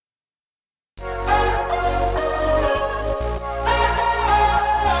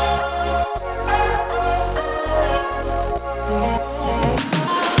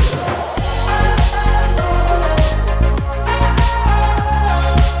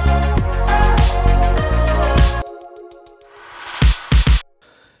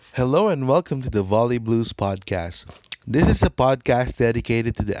Hello and welcome to the Volley Blues podcast. This is a podcast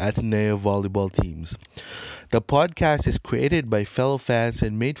dedicated to the Ateneo volleyball teams. The podcast is created by fellow fans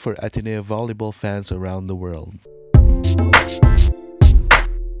and made for Ateneo volleyball fans around the world.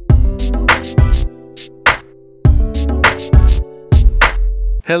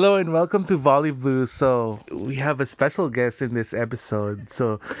 Hello and welcome to Volley Blues. So, we have a special guest in this episode.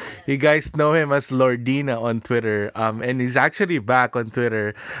 So, you guys know him as Lordina on Twitter. And he's actually back on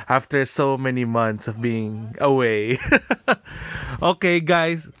Twitter after so many months of being away. Okay,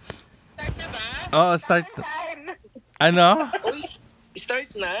 guys. Start na ba? Oh, start. Time! Ano? Uy,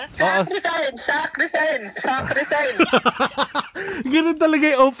 start na? Oo. Shock resign! Ganun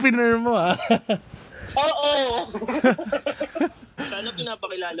talaga yung opener mo, ah. Oo! Sana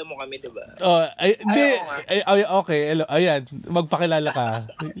pinapakilala mo kami, diba? Oh, hindi. oo nga. Okay, ayan. Magpakilala ka.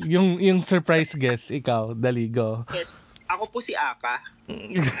 Yung surprise guest, ikaw, Daligo. Yes, ako po si Aka.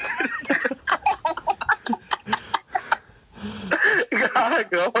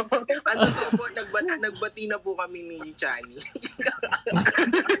 Gago. Ano po, nagbati na po kami ni Chani.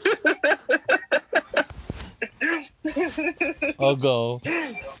 Oh, go.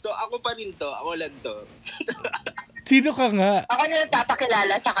 So ako pa rin to, ako lang to. Sino ka nga? Ako na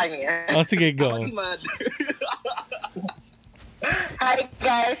nagpapakilala sa kanya. Oh, sige, go. Ako si Mother. Hi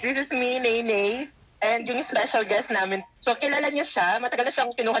guys, this is me, Nene. And yung special guest namin. So kilala niyo siya, matagal na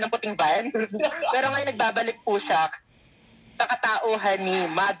siyang kinuha ng puting van. Pero ngayon nagbabalik po siya sa katauhan ni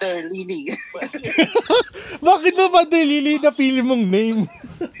Mother Lily. Bakit ba Mother Lily napili mong name?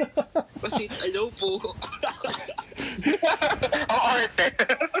 Kasi, hello po. O arte.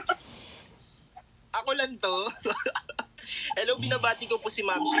 Ako lang to. Hello, binabati ko po si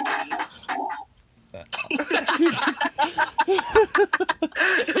Ma'am Shi, please.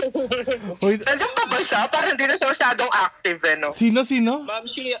 Wait, Nandiyan pa ba siya? Parang hindi na siya masyadong active no? sino? Ma'am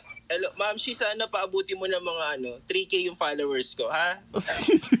Shi, hello, Ma'am Shi, sana paabuti mo ng mga 3K yung followers ko, ha?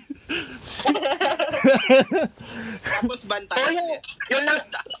 Tapos bantay. O yun lang.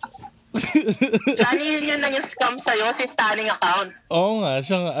 Johnny, yun lang yung scam sa'yo, si stunning account. Oo nga,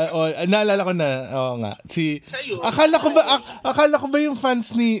 siya nga. Naalala ko na. Oo nga. Sa'yo? Akala ko ba yung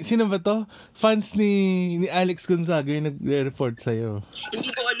fans ni, sino ba to? Fans ni Alex Gonzaga yung nag-report sa'yo.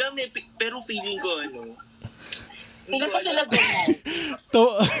 Hindi ko alam pero feeling ko Hindi ko pa sila alam. ganyan.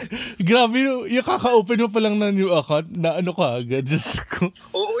 Grabe, yung kaka-open mo pa lang na new account, na ano ka agad, Diyos ko.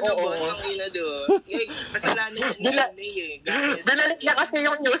 Oo naman, ang ina doon. Kasalanan niya guys. Binalik niya kasi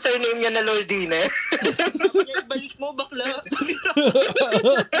yung username niya na Lordine. Sabi niya, ibalik mo, bakla. Sabi niya.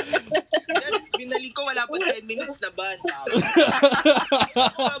 Yan, binalik ko, wala pa 10 minutes na ban.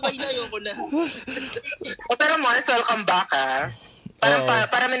 Babay na, ayoko na. Pero Mars, welcome back Parang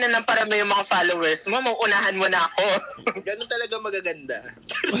parami na ng parami yung mga followers mo. Mauunahan mo na ako. Ganun talaga magaganda.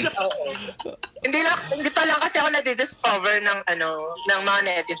 Oo. Hindi pa lang kasi ako nadidiscover ng ng mga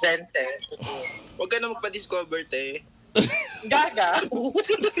netizens Huwag ka na magpa-discover, te. Gaga.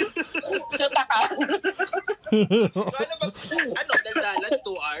 Shoota ka. So daldalan,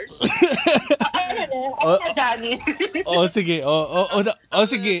 2 hours? Ano na, Johnny? Sige.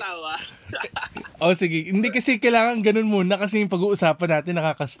 Sige. Tawa. Sige. Hindi kasi kailangan ganun muna kasi yung pag-uusapan natin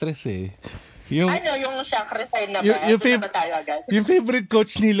nakaka-stress eh. Yung Shock resign na ba? Yung Doon na ba tayo agad? yung favorite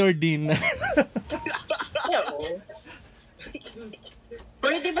coach ni Lordina. Oo.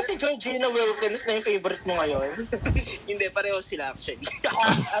 Pero di ba si Georgina Wilkins na yung favorite mo ngayon? Hindi, pareho sila actually.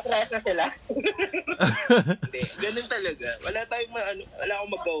 Atras na sila. Hindi, ganun talaga. Wala akong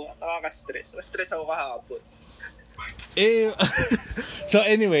magawa. Nakaka-stress. Na-stress ako kahapon. So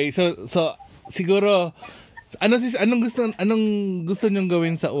anyway, so siguro anong gusto niyong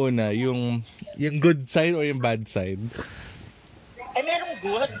gawin sa una, yung good side or yung bad side? Ay, merong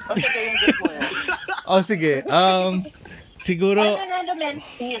good. O sige, yung good mo yan. Sige. Siguro Ano men's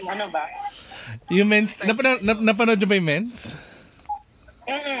team? Ano ba? yung men's napanood niyo ba yung men's?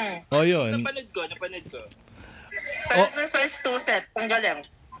 Yun. Napanood ko. Pero yung first 2 set, ang galing.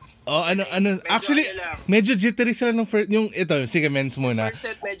 Actually, ano lang. medyo jittery sila nung first, yung ito, sige, men's muna.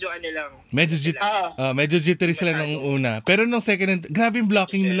 First set, medyo lang. Medyo jittery sila nung una. Pero nung second and, grabe yung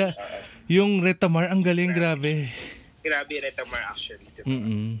blocking nila. Yung Retamar, ang galing, grabe. Grabe, Retamar actually.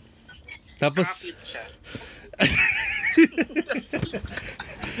 Diba? Tapos, Saka cute siya.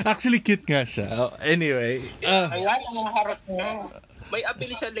 actually cute nga siya. Anyway. Ayan, ang mga harap niya. May appeal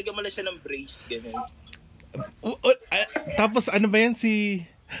siya, lagyan mo lang siya ng brace, ganun. Tapos ano ba yan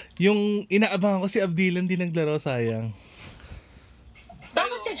yung inaabangan ko si Abdilan din naglaro, sayang.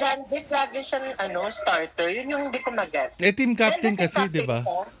 Bakit si John Vic lagi siyang starter? Yun yung hindi ko mag-get. Team captain kasi, di ba?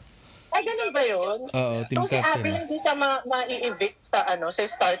 Ay, Ay, ganun ba yun? Oo, team So si Abby captain. hindi siya ma-i-evict sa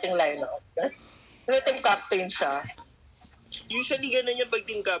starting lineup. Team captain siya. Usually ganun yung pag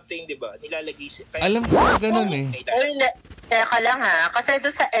team captain, di ba? Nilalagay kaya Alam ko ganun eh. Teka lang ha, kasi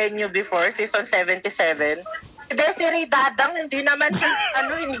doon sa NU before, season 77, si Desiree Dadang, hindi naman siya,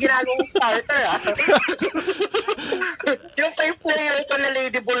 hindi ginagawang starter ha. Yung 5th player ko na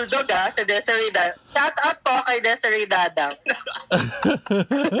Lady Bulldog ha, si Desiree Dadang. Shout out po kay Desiree Dadang.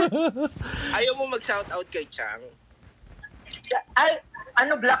 ayaw mo mag-shoutout kay Chang. Ay,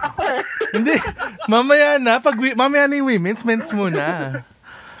 black ako eh. Hindi. Mamaya na. Mamaya na yung men's muna.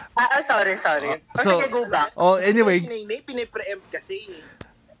 Sorry. Sige, go back. Anyway. Si Nene, pinipreempt kasi.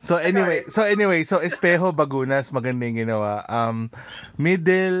 So Espejo Bagunas, maganda yung ginawa.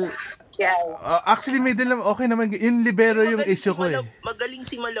 Middle, Yeah. actually middle naman, okay naman. Yung libero yung issue ko eh. Magaling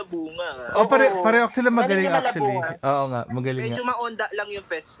si Malabunga. Pareho sila magaling Magaling actually. yung Oo nga, magaling Medyo nga. maonda lang yung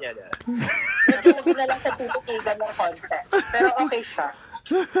fest niya. Medyo na lang sa titigan ng konti. Pero okay siya.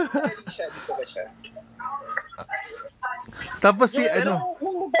 Magaling siya, gusto ko siya. Tapos si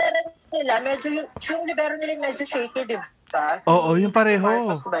Yung libero nila, yung libero nila medyo shaky, di ba? Oo, yung pareho.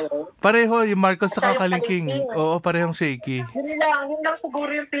 Marcos ba yun? Pareho, yung Marcos sa Tsaka yung Kalingking. Kalingking. Oo, parehong shaky. Yun lang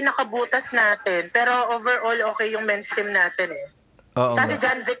siguro yung pinakabutas natin. Pero overall, okay yung men's team natin eh. Oo Kasi nga.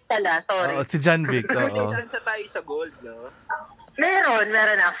 John Vic pala, sorry. Oo, si John Vic, oo. Chance tayo sa gold, no?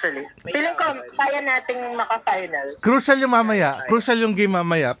 Meron actually. Feeling ko, kaya nating maka-finals. Crucial yung mamaya. Crucial yung game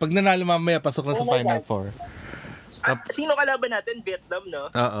mamaya. Pag nanalo mamaya, pasok na sa Oh my Final God. Four. Sino kalaban natin? Vietnam,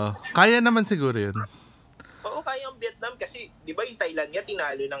 no? Oo. Kaya naman siguro yun. Oo, kaya ang Vietnam kasi, di ba yung Thailand nga,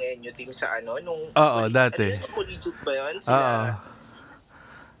 tinalo ng NU team sa nung... Oo, dati. Ano yung Polituk ba yun? Oo.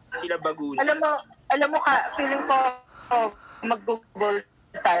 Sila Baguna. Alam mo feeling ko, mag-google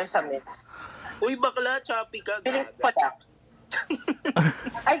tayo sa mix. Uy, bakla, choppy ka. Feeling ko na.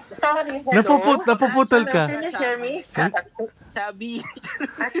 Ay, sorry. Hello? Napuputol ka. Can you hear me? Chubby.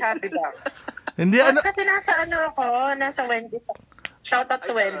 Chubby ba? Hindi, Kasi nasa Wendy. Shout out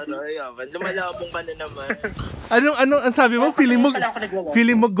to Wendy. Lumalabong ka na naman. ang sabi mo?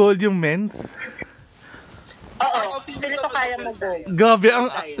 Feeling mo gold yung men's? Oo, feeling ko kaya mag-goal.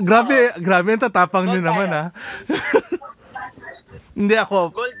 Grabe ang tatapang nyo naman ha. Hindi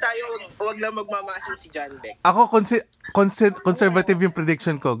ako. Gold tayo, wag lang magmamasim si John Beck. Ako conservative yung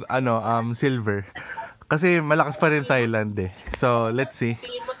prediction ko, silver. Kasi malakas pa rin Thailand eh. So, let's see.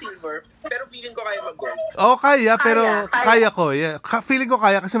 Tingin mo silver, pero feeling ko kaya mag-gold. Kaya, pero Kaya. kaya ko. Yeah. Feeling ko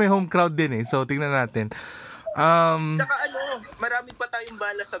kaya kasi may home crowd din eh. So, tingnan natin. Saka marami pa tayong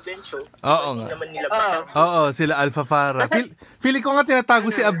bala sa bench, oh. Oo Hindi nga. naman nila Oo, sila Alpha Farah. Feeling ko nga tinatago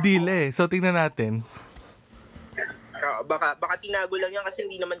si Abdil eh. So, tingnan natin. Baka tinago lang yan kasi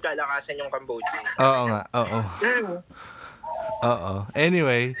hindi naman kalakasan yung Cambodia. Oo nga, oo. Oo.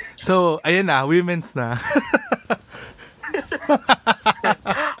 Anyway, so, ayan na, women's na.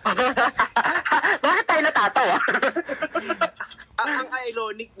 Bakit tayo natatawa? Ang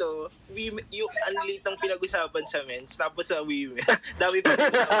ironic, no? Yung ang pinag-usapan sa men's, tapos sa women. Dami pa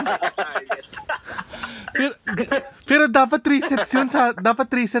pero dapat 3 sets yun. Dapat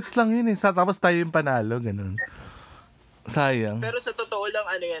 3 sets lang yun eh. Tapos tayo yung panalo, ganun. Sayang. Pero sa totoo lang,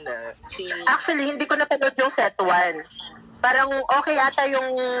 Actually, hindi ko napanood yung set 1. Parang okay ata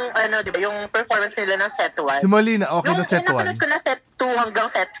yung, di ba, yung performance nila ng set 1. Si Molina, okay na set 1. Napanood ko na set 2 hanggang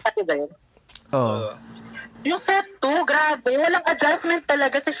set 3, ba yun? Oo. Yung set 2, grabe, walang adjustment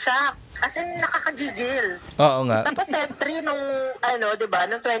talaga si Shaq. As in, nakakagigil. Oo nga. Tapos set 3 nung, di ba,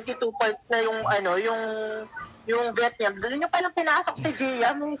 nung 22 points na yung Vietnam, doon yung palang pinasok si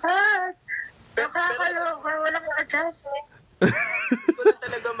Gia. My God! Nakakaloka, walang adjustment. wala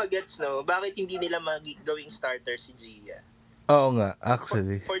talaga magets, no? Bakit hindi nila gawing starter si Gia? Oo nga,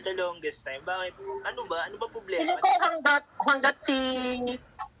 actually. For the longest time. Bakit? Ano ba problema? Feeling ko hanggat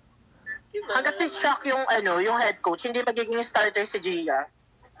si Shaq yung head coach, hindi magiging starter si Gia.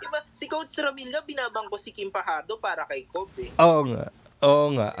 Diba, si Coach Ramil nga binabangko si Kim Pahado para kay Kobe. Oo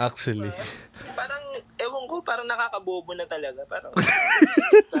nga, actually. Parang, ewan ko, parang nakakabobo na talaga. Parang,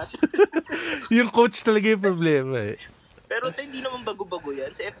 Yung coach talaga yung problema eh. pero hindi naman bago-bago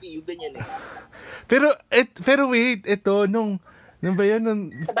yan. Sa FPU, ganyan eh. Pero wait, ito, nung ba yun?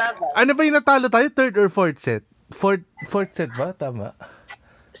 Sabagay. Ano ba yung natalo tayo? Third or fourth set? Fourth set ba? Tama.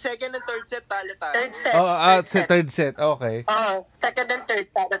 Second and third set, talo tayo. Third set. Third set, okay. Second and third,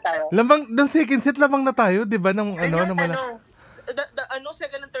 tayo. Ng second set lamang na tayo, di ba?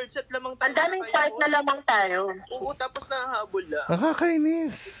 Second and third set lamang tayo. Ang daming part na lamang tayo. Oo, tapos nahahabol lang.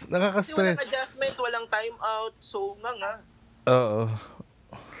 Nakakainis. Kasi Nakaka-stress. walang adjustment, walang time out. So, nga. Oo.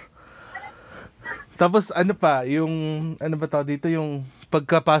 Tapos ano pa, yung ano ba tawag dito, yung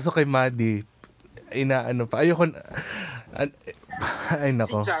pagkapasok kay Maddie, inaano pa. Ayoko na, ay Si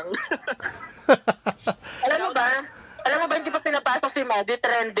nako. Chang. Alam mo ba, hindi pa pinapasok si Maddie,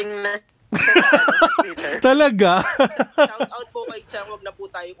 trending na. Twitter. Talaga? Shout out po kay Chang, wag na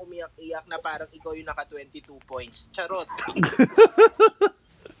po tayong umiyak-iyak na parang ikaw yung naka 22 points. Charot.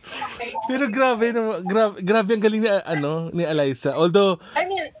 Pero grabe, grabe ang galing ni Eliza. Although, I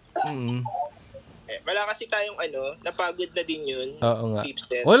mean, Wala kasi tayong napagod na din yun. oo nga.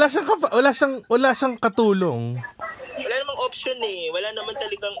 Fifth set. Wala siyang katulong. Wala namang option eh. Wala naman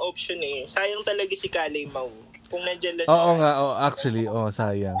talagang option eh. Sayang talaga si Kalay Mau. Kung nandyan lang Oo nga, actually,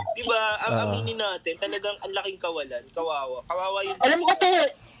 sayang. Diba, aminin natin, talagang ang laking kawalan. Kawawa yun. alam mo kasi,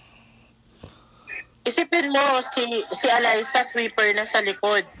 isipin mo, si Eliza sweeper na sa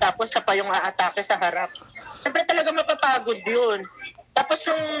likod, tapos siya pa yung aatake sa harap. Siyempre talaga mapapagod yun. Tapos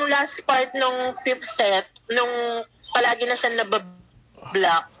yung last part nung fifth set, nung palagi na siya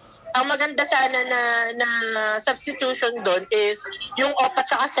nabablock, ang maganda sana na substitution doon is yung opa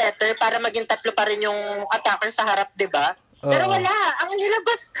tsaka setter para maging tatlo pa rin yung attacker sa harap, di ba? Pero wala. Ang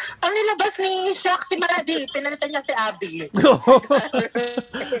nilabas ni Shaq si Maradi. Pinalitan niya si Abby.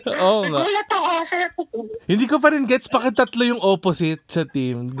 Oo nga. Nagulat ako. Hindi ko pa rin gets bakit tatlo yung opposite sa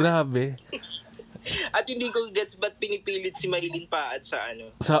team. Grabe. At hindi ko gets ba't pinipilit si Maylin Paad sa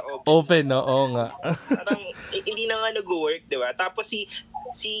Sa open, no? Oo nga. Parang hindi na nga nag-work, di ba? Tapos si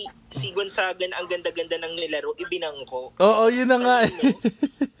Gonzagan, ang ganda-ganda ng nilaro, ibinangko. Oo, yun na nga eh.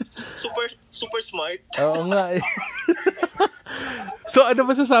 Super smart. Oo nga eh. So, ano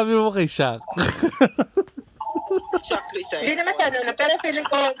masasabi mo kay Shaq? Shaq resign. Hindi naman sa pero feeling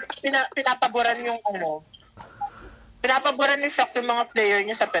ko pinapaboran yung pinapaboran ni Shaq yung mga player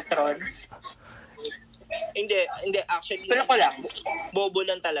niya sa Petron. Hindi, actually. Pero ko lang. Bobo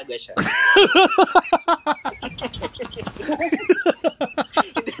lang talaga siya.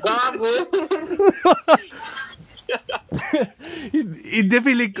 Gago. Hindi,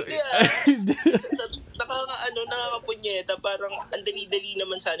 feeling ko. Nakakapunyeta, parang ang dali-dali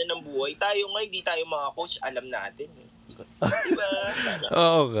naman sana ng buhay. Tayo nga, hindi tayo mga coach, alam natin. Diba?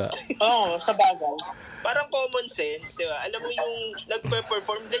 Oo nga. Oo, sa bagay. Parang common sense, diba? Alam mo yung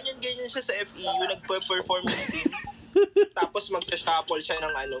nagpe-perform, ganyan siya sa FEU, nagpe-perform yung team. Tapos mag-shuffle siya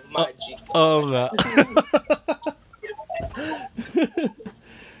ng magic. Oo nga.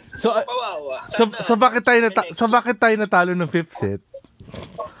 So, Kawawa. so bakit tayo natalo ng fifth set?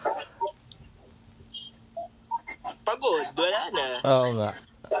 Pagod, wala na. Oo nga.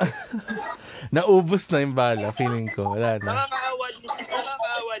 Naubos na yung bala, feeling ko. Wala na.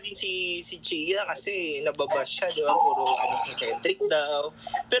 Nakakaawa din si Chia kasi nababash siya, di ba? Puro sa centric daw.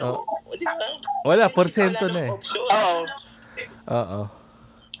 Pero, di ba? Wala, porsyento na eh. Oo. Oo.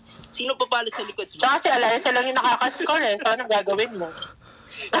 Sino papalo sa likod? Tsaka si Eliza lang yung nakaka-score eh. So, anong gagawin mo?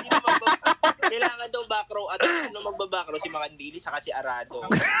 Kailangan daw back row at sino magbaback row? Si Makandili saka si Arado.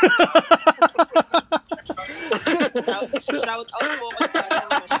 Shout out po kay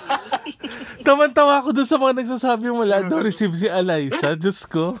Bashing Machine. Taman-tawa ako dun sa mga nagsasabi wala daw receive si Eliza. Diyos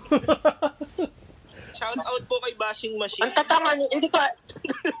ko. Shout out po kay Bashing Machine. Ang tatanga niyo, hindi ko...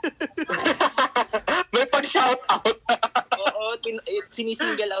 May pag-shout out. Oo,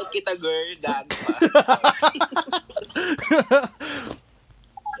 sinisingle out kita, girl. Gago pa.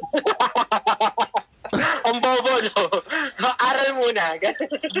 Ang bobo, no? Aral muna.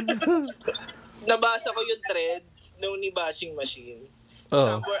 Nabasa ko yung thread nung ni Bashing Machine.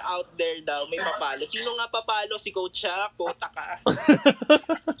 Somewhere out there daw, may papalo. Sino nga papalo? Si Coach Shaq? Puta ka.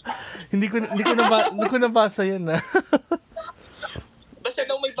 Hindi ko nabasa yan na. Basta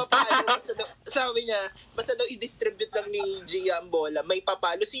daw may papalo. Sabi niya, basta daw i-distribute lang ni Gia ang bola. May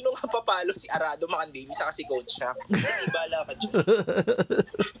papalo. Sino nga papalo? Si Arado Makandili saka si Coach Shaq. Sige, bala ka dyan.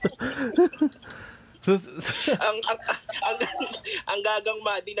 ang gagang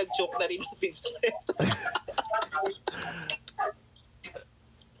Madi nag-choke na rin ng fifth set.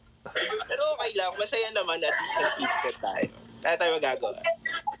 Pero okay lang, masaya naman at least nag-fifth set tayo. Kaya tayo magagawa.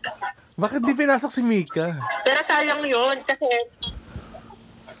 Bakit di pinasok si Mika? Pero sayang yun kasi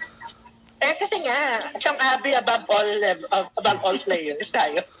nga, siyang Abby above all players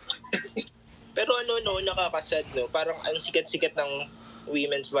tayo. Pero nakakasad, no? Parang ang sikat-sikat ng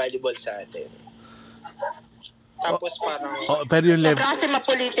women's volleyball sa atin. Tapos parang... pero yung level... Kasi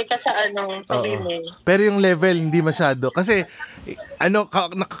mapolitika sa women. Pero yung level, hindi masyado. Kasi,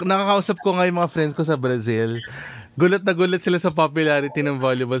 nakakausap ko nga yung mga friends ko sa Brazil. Gulat na gulat sila sa popularity ng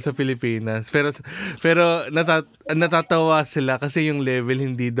volleyball sa Pilipinas. Pero natatawa sila kasi yung level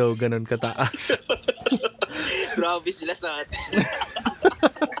hindi daw ganun kataas. Grabe sila sa atin.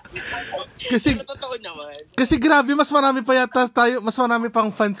 Kasi Pero totoo naman. Kasi grabe, mas marami pa yata tayo, mas marami pang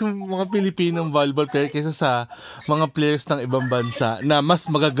fans yung mga Pilipinong volleyball player kaysa sa mga players ng ibang bansa na mas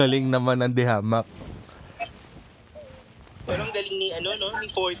magagaling naman ang dihamak. Pero ang galing ni, ni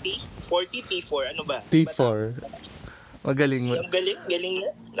 40 T4, ano ba? T4. Magaling. Si, ang galing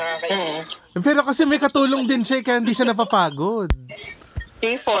niya. Nakakainis. Pero kasi may katulong din siya kaya hindi siya napapagod.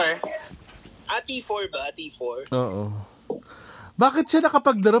 T4. T4 ba? T4? Oo. Bakit siya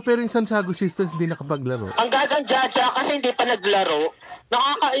nakapaglaro pero yung Santiago Sisters hindi nakapaglaro? Ang gagang Jaja kasi hindi pa naglaro.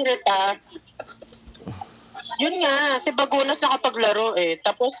 Nakakairita. Yun nga, si Bagunas nakapaglaro eh.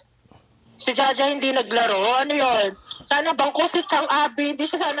 Tapos, si Jaja hindi naglaro. Ano yun? Sana bangko si Chang Abi. Hindi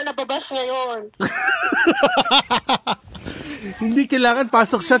siya sana nababas ngayon. Hindi kailangan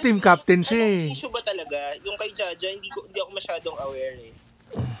pasok siya, team captain siya eh. Issue ba talaga? Yung kay Jaja, hindi ako masyadong aware eh.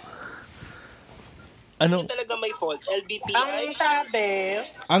 Ano? Yung talaga may fault? LBPI?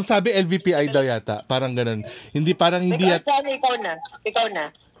 Ang sabi, LVPI daw yata. Parang ganun. Hindi parang hindi yata. Ikaw na.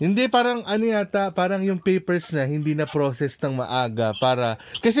 Hindi parang ano yata, parang yung papers na hindi na process ng maaga para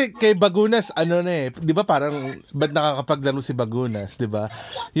kasi kay Bagunas ano na eh, 'di ba parang ba't nakakapaglaro si Bagunas, 'di ba?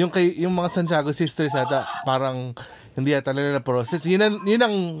 Yung mga Santiago Sisters yata parang hindi yata na process. Yun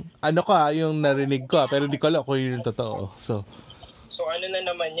ang ano ko yung narinig ko pero di ko alam kung yun yung totoo. So ano na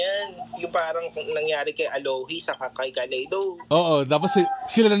naman yan? Yung parang nangyari kay Alohi sa kay Kaleido. Oo, tapos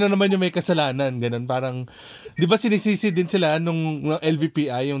sila na naman yung may kasalanan, ganun. Parang, di ba sinisisi din sila nung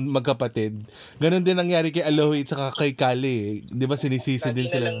LVPI, yung magkapatid? Ganun din nangyari kay Alohi at kay Kali. Di ba sinisisi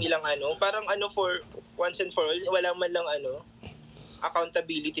din sila? Lagi na lang nilang parang for once and for all, wala man lang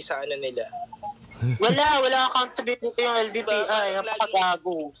accountability sa nila. Wala accountability yung LBPI.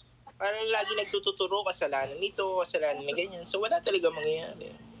 Napakagago. Parang lagi nagtututuro, kasalanan nito, kasalanan na ganyan. So, wala talaga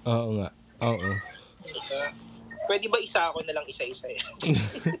mangyayari. Oo nga. Oo. Pwede ba isa ako na lang isa-isa yan?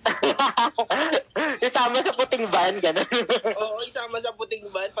 Isama sa puting van, gano'n. Oo, isama sa puting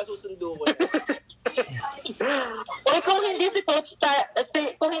van, pasusundo ko na. Oy, kung hindi si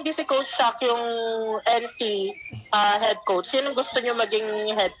Coach Shaq yung NT head coach, sino gusto niyo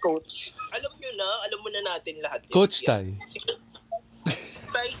maging head coach? Alam mo na natin lahat. Coach Tai.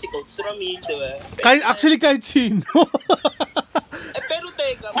 Si Coach Ramil, diba? Kahit sino. Pero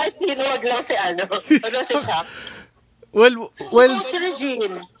teka. Kahit sino, wag lang si si Shaq. Well. Si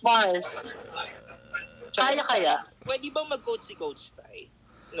Regine Mars. Kaya. Pwede bang mag-coach si Coach Tai?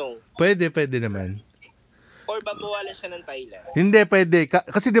 No. Pwede naman. Or babawalan siya ng Thailand? Hindi, pwede.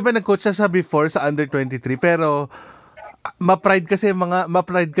 Kasi di ba nag-coach siya sa before, sa under 23, pero ma-pride kasi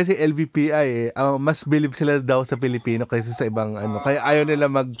LVPI eh. Mas believe sila daw sa Pilipino kaysa sa ibang kaya ayaw nila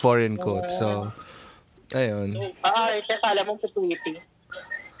mag-foreign coach. So, ayun. Kala mo putuiti.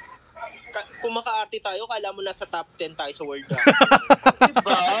 Kung maka-arte tayo, kala mo nasa top 10 tayo sa world rank.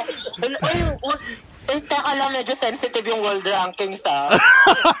 Diba? Teka lang, medyo sensitive yung world rankings Diba?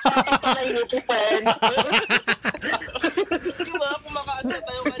 Kung maka-arte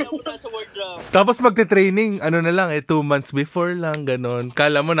tayo, kala mo nasa world rank. Tapos magte-training, 2 months before lang, ganon.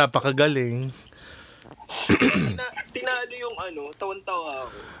 Kala mo napakagaling. Tinalo yung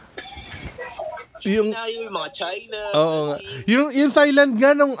tawan-tawa ako. Yung mga China. Oo nga. Yung Thailand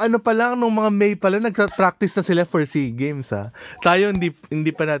nga nung nung mga May pala nagsa-practice na sila for SEA Games Tayo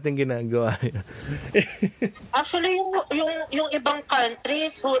hindi pa natin ginagawa. Actually yung ibang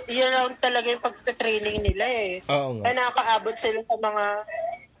countries year-round talaga yung pagte-training nila eh. Oo nga. Kaya nakakaabot sila sa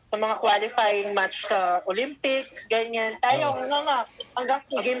mga qualifying match sa Olympics, ganyan. Tayo nga hanggang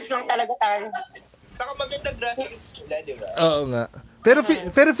SEA Games lang talaga tayo. Saka magandang grassroots nila, di ba? Oo nga.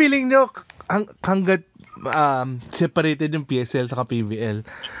 Pero feeling nyo hanggat separated yung PSL sa PVL,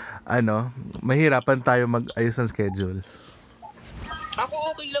 mahirapan tayo mag-ayos ng schedule. Ako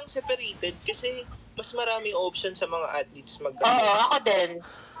okay lang separated kasi mas maraming option sa mga athletes Oo,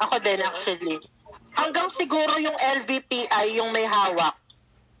 ako din actually. Hanggang siguro yung LVPI yung may hawak.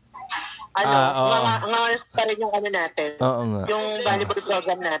 Mga pa rin yung natin. Oo nga. Yung volleyball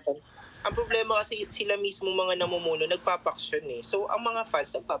program natin. Ang problema kasi sila mismo mga namumuno nagpapaksyon eh. So, ang mga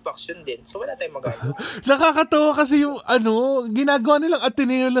fans nagpapaksyon din. So, wala tayong magagawa. Nakakatawa kasi yung ginagawa nilang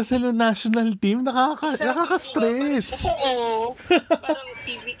Ateneo Lasal national team. Nakaka-stress. Oo. Parang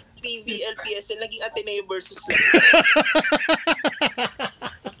PVL, PSL, naging Ateneo versus lang.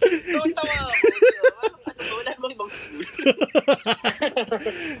 Tawa ako. Wala namang ibang school.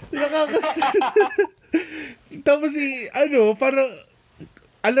 Tapos parang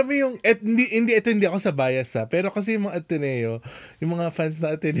alam mo yung, hindi ako sa bias pero kasi yung mga Ateneo, yung mga fans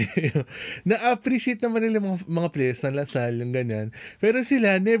na Ateneo, na-appreciate naman nila mga players ng Lasal, yung ganyan. Pero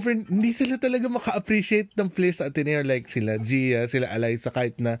sila, hindi sila talaga maka-appreciate ng players sa Ateneo like sila Gia, sila Alaysa,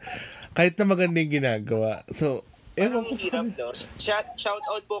 kahit na maganda yung ginagawa. So, Parang hirap, no? Shout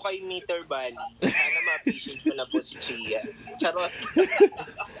out po kay Meter Bali. Sana ma-appreciate ko na po si Chia. Charot.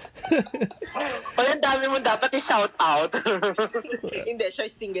 Ang dami mo dapat i-shout out. Hindi,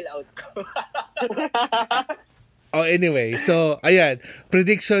 siya single out ko. Oh, anyway. So, ayan.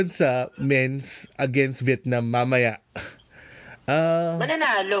 Prediction sa men's against Vietnam mamaya.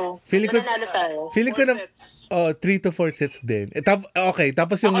 Mananalo. Feeling ko- Mananalo tayo. Feeling ko na, 3 to 4 sets din. Okay,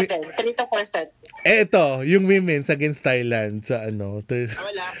 tapos yung, Ako din, 3 to 4 sets. ito, yung women's against Thailand sa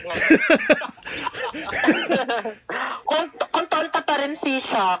Wala. Kung tonta pa rin si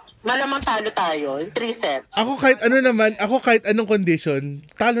Shock, malamang talo tayo in 3 sets. Ako kahit anong condition,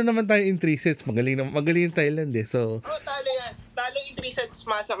 talo naman tayo in 3 sets. Magaling yung Thailand eh. So, Talo yan. Talo in 3 sets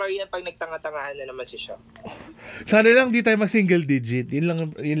massacre yan pag nagtanga-tangahan na naman si Shaw. sana lang di tayo mag-single digit. Yun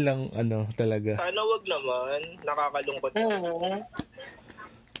lang talaga. Sana wag naman. Nakakalungkot.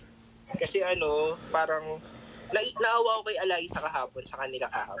 Kasi parang naawa ko kay Alaysa kahapon sa kanila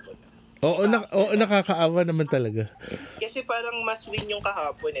kahapon. Oo, nakakaawa naman talaga. Kasi parang mas win yung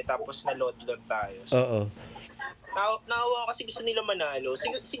kahapon tapos nalot-lot tayo. So, Oo. naawa ko kasi gusto nila manalo.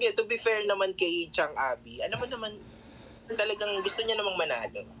 Sige, to be fair naman kay Chang Abi. Alam mo naman, talagang gusto niya namang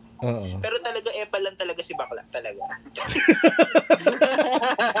manalo. Oo. Pero talaga lang talaga si Bakla. Talaga.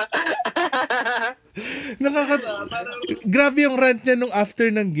 Grabe yung rant niya nung after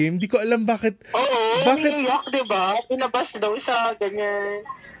ng game. Di ko alam bakit. Oo, Bakit? umiiyak, diba? Pinabas daw siya, ganyan.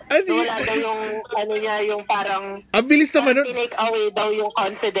 Wala daw yung, yung parang, Ang bilis naman nun. tinake away daw yung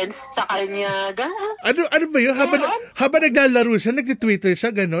confidence sa kanya. Ano ba yun? Habang naglalaro siya, nag-Twitter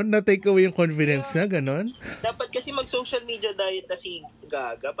siya, ganon? Na-take away yung confidence niya, ganon? Dapat kasi mag-social media diet na si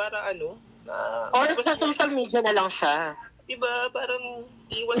Gaga para Or sa social media na lang siya. diba, parang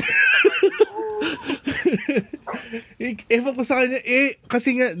iwas kasi sa kanya. Ewan ko sa kanya,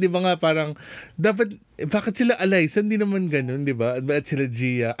 kasi nga, di ba nga, parang, bakit sila Alaysa, hindi naman ganun, di ba? Bakit sila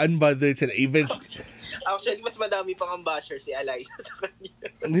Gia, unbothered sila, even... Actually, mas madami pang ang basher si Alaysa sa kanya.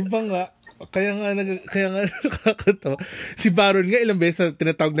 Di ba nga? Kaya nga nakakatawa. Si Baron nga ilang beses na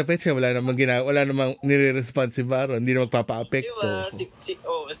tinatawag na petsa, wala namang nire-respond si Baron, hindi na magpapa-apekto. Diba?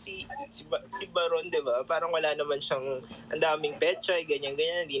 Si Baron, diba? Parang wala naman siyang ang daming petsa, ganyan,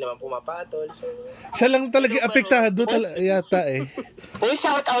 hindi naman pumapatol. So, siya lang talaga apektado yata eh. Uy,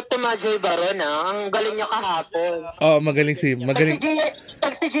 shout out to Majoy Baron, Ang galing niya kahapon. Oh, magaling.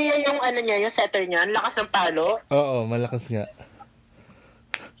 Pag si Gia yung yung setter niya, ang lakas ng palo. Oo, malakas nga.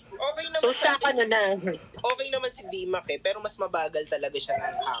 okay naman. So, siya ka na. Okay naman si Dimac pero mas mabagal talaga siya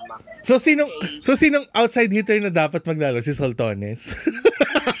ng hamak. So sinong outside hitter na dapat maglaro? Si Soltones?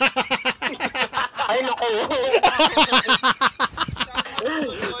 Ay, naku.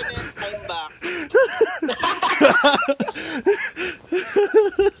 Honest, I'm back.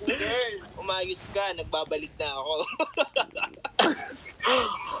 Girl, umayos ka. Nagbabalik na ako.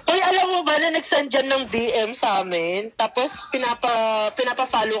 Uy, alam mo ba na nagsend dyan ng DM sa amin? Tapos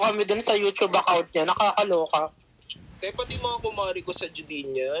pinapa-follow kami dun sa YouTube account niya. Nakakaloka. Kaya pati mga kumari ko sa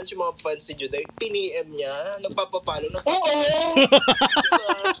Judin niya, si mga fans si Juday, piniem niya, nagpapapalo na. Oo.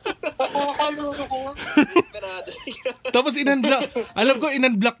 Nakakaloka. Desperado. Tapos alam ko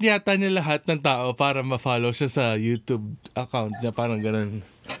in-unblock yata niya lahat ng tao para ma-follow siya sa YouTube account niya, parang ganun.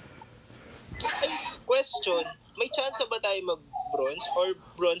 Question, may chance ba tayo mag-bronze or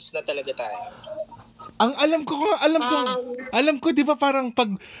bronze na talaga tayo? Ang alam ko 'di ba parang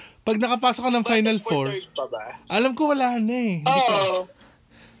pag nakapasok ka ng Final Four, Pa ba? alam ko wala na eh. Oo.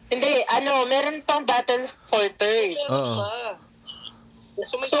 Hindi, meron pang battle for third. Meron Oo. pa.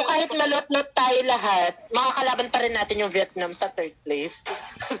 So, So kahit malot-lot tayo lahat, makakalaban pa rin natin yung Vietnam sa third place.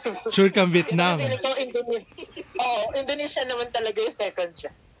 Sure kang Vietnam. Feeling ko Indonesia naman talaga yung second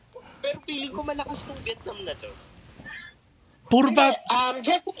siya. pero feeling ko malakas tong Vietnam na to. Puro ba?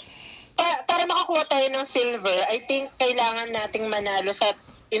 Just para makakuha tayo ng silver, I think kailangan nating manalo sa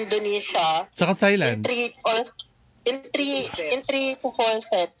Indonesia Saka Thailand. in 3 to 4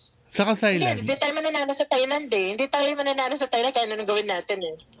 sets. Saka Thailand. Hindi tayo mananalo sa Thailand eh. Hindi tayo mananalo sa Thailand kaya ano gawin natin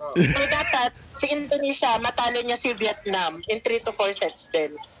eh. Oh. So dapat si Indonesia matalo niya si Vietnam in 3 to 4 sets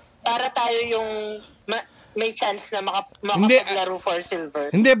din. Para tayo yung may chance na makapaglaro for silver.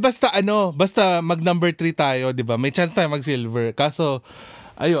 Hindi, basta mag number 3 tayo, 'di ba? May chance tayo mag silver. Kaso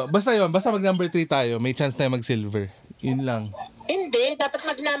basta mag number 3 tayo, may chance tayo mag silver. Yun lang. Hindi, dapat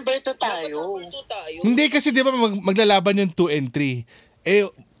mag number 2 tayo. Number 2 tayo. Hindi kasi 'di ba maglalaban yung 2 and 3.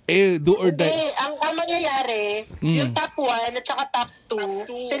 do or Hindi, die. ang mangyayari, yung top 1 at saka top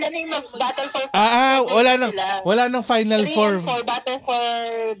 2, sila na yung battle for Wala nang Final 3 Four. and 4, battle for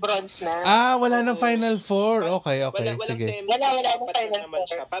bronze na. Wala nang Final Four. Okay, Walang sige. semis. Wala Apat nang Final lang naman Four.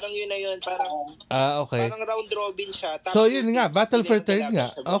 siya. Parang yun na yun. Parang, Okay. parang round robin siya. Top So, 2 yun nga, teams, Battle sila for yung Third lalaban nga.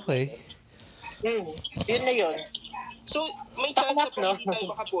 sa group. Okay. Yun na yun. So, may chance na Takot, po no? hindi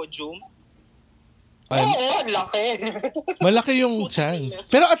tayo makapodium. Oo, ang laki. Malaki yung chance.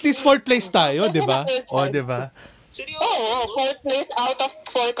 Pero at least 4th place tayo, di ba? O, di ba? Seryoso? Oo, 4th place out of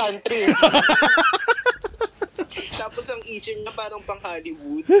 4 countries. Tapos ang issue niya parang pang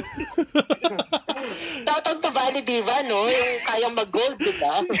Hollywood. Shoutout to Valley Diva, no? Yung kayang mag-gold, di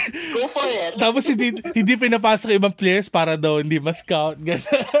ba? Go for it. Tapos hindi pinapasok ibang players para daw hindi ma-scout. Ganun.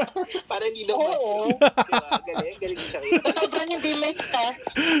 Para hindi daw mas. Oo. Diba? Galing siya. Sobrang hindi may scout.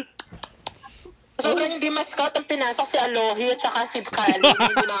 Sobrang hindi mas scout ang pinasok si Alohi at saka si Kali na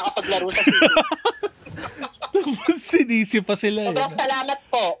hindi nakakapaglaro sa season. Tapos sinisi pa sila eh. Sobrang salamat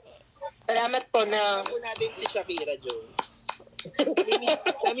po. Salamat po na... Po natin si Shakira Jones.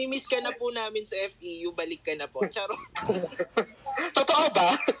 Namimiss ka na po namin sa FEU, balik ka na po. Charo. Totoo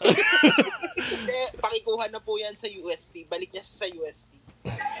ba? Hindi, pakikuha na po yan sa UST. Balik niya sa UST.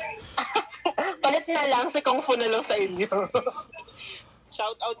 Palit na lang si Kung Fu na lang sa inyo.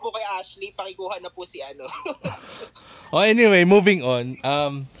 Shout out po kay Ashley, pakikuha na po si ano. Anyway, moving on.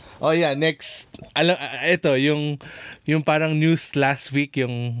 Next. Ito, yung parang news last week,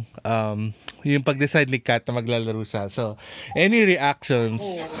 yung pag-decide ni Kat na maglalaro siya. So, any reactions?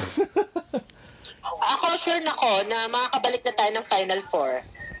 Ako sure nako na makakabalik na tayo ng Final Four.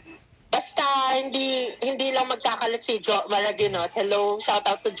 Basta hindi lang magkakalat si Jo Malaginot. Hello, shout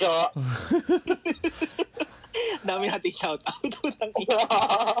out to Jo. Dami nating shout out.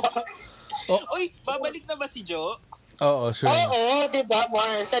 Uy, babalik na ba si Jo? Oo, sure. Oo, di ba,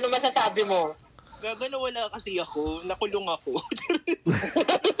 Mars? Ano masasabi mo? Gagano wala kasi ako. Nakulong ako.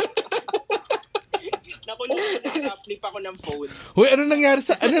 Nakulong ako. Naka-flip ako ng phone. Hoy, ano nangyari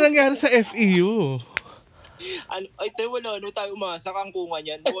sa FEU? Ay, tayo wala. Ano tayo umasa? Kangkungan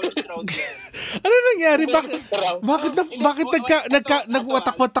yan. Bonus round yan. Ano nangyari? Bakit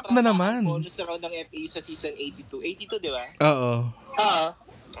nagwatak-watak na naman? Bonus round ng FEU sa season 82. 82, di ba? Oo.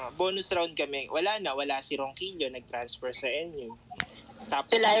 Bonus round kami. Wala si Ronquillo, nag-transfer sa NU.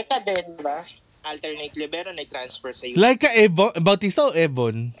 Tapos, Si Laika din, di ba? alternate libero, nag-transfer sa UST. Laika Bautista o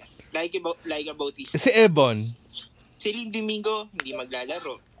Ebon? Laika Bautista. Si Ebon. Si Lynn Domingo, hindi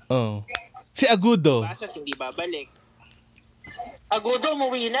maglalaro. Oh. Si Agudo. Basas, hindi babalik. Agudo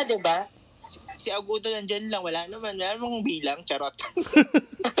umuwi na, di ba? Si Agudo nandyan lang, wala namang bilang, charot.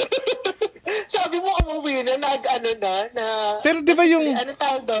 Sabi mo umuwi na, Pero di ba yung ano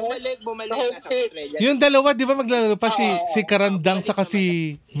tawag doon? Bumalik na sa Australia. yung dalawa, di ba maglalaro pa si Karandang saka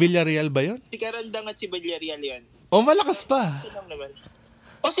si Villarreal ba yun? Si Karandang at si Villarreal yun. Malakas pa. Ito lang naman.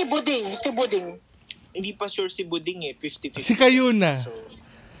 O si Buding. Hindi pa sure si Buding 50-50. Si Kayuna. So,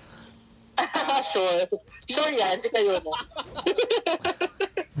 Sure yan, si kayo na.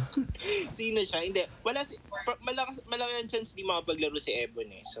 sino siya? Hindi. Malaki ang chance di makapaglaro si Ebon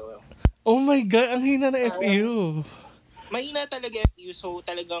So, Oh my God, ang hina na FEU. mahina talaga FEU. So,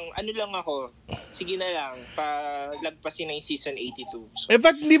 talagang lang ako. Sige na lang. Palagpasin na yung season 82. So,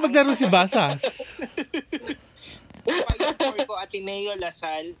 Ba't hindi maglaro si Basas? pag-score ko, Ateneo,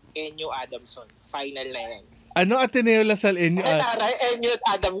 Lasal, Enyo, Adamson. Final na yan. Ano, Ateneo Lasal Enyo? Taray, Enyo at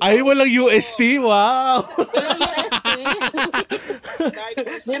Adam. Ay, walang UST? Wow! Walang UST.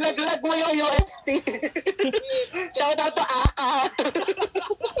 Nilaglag mo yung UST. Shout out to Aka.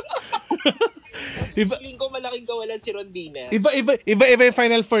 Feeling ko malaking kawalan si Rondina. Iba yung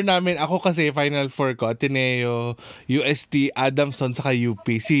Final Four namin. Ako kasi Final Four ko, Ateneo, UST, Adamson, saka UP.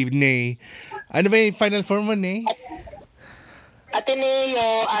 Si Ney. Ano ba yung Final Four mo, Ney? Ateneo,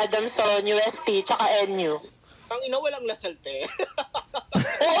 Adamson, UST, tsaka NU. Ang ina, walang Lasalte.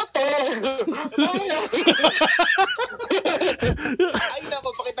 Oo, te. Ay,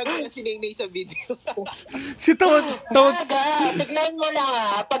 nako, pakita ko na si Ney sa video. Si tawad. Naga, tignan mo lang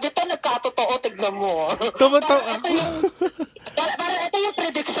Pag ito nagkatotoo, tignan mo. Parang ito yung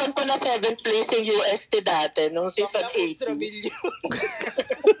prediction ko na 7th place yung UST dati nung season 8.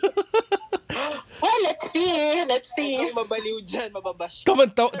 Well, let's see. Kung mabaliw dyan, mababash.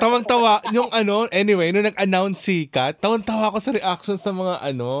 Tawang-tawa yung anyway, nung nag-announce si Kat, tawang-tawa ako sa reactions ng mga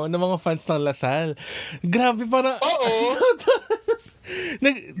ng mga fans ng Lasal. Grabe, parang Oo.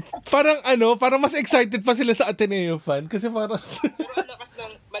 parang mas excited pa sila sa Ateneo fan kasi parang Pero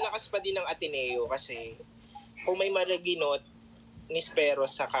malakas pa din ng Ateneo kasi kung may Maraginot,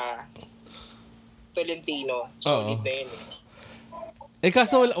 Nisperos, saka Tolentino, solid na yun.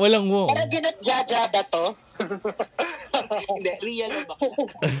 Kaso walang mo. Para ginatjaja ba to? Hindi, real na bakla.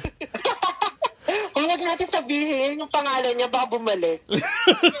 Kung wag natin sabihin yung pangalan niya, baka bumalik.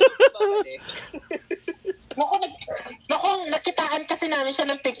 Babalik. Naku, nakitaan kasi namin siya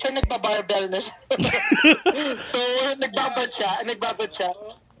ng picture, nagbabarbell na siya. So, nagbabad siya.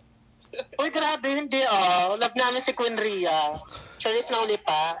 Uy, grabe, hindi Love namin si Queen Rhea. Charis na uli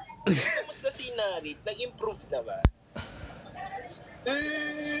pa. Kamusta si Narit? Nag-improve na ba?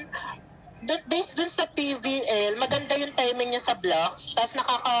 Based dun sa PVL, maganda yung timing niya sa blocks, tapos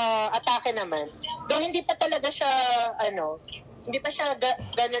nakaka-atake naman. Though hindi pa talaga siya, hindi pa siya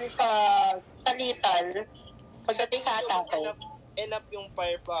ganun ka talital pagdating sa atake. Enough yung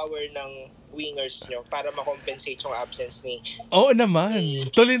firepower ng wingers nyo para makompensate yung absence ni... Oo naman.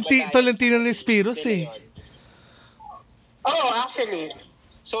 Tolentino ni Spiros eh. Oo, actually.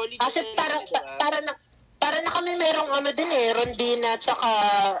 Solid Kasi diba? para na kami merong Rondina tsaka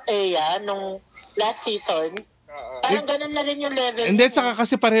Eya nung last season. Parang ganun na rin yung level. And then saka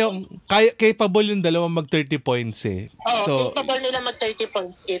kasi parehong capable yung dalawang mag 30 points eh. Oo, capable nila mag 30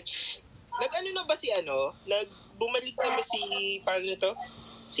 points each. Nag-ano na ba si bumalik na ba paano nito?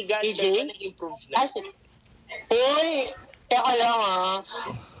 Si Gandalf EJ? na nag-improve na. Uy, teka lang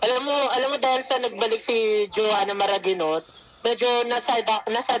Alam mo dahil sa nagbalik si Joanna Maraginot, medyo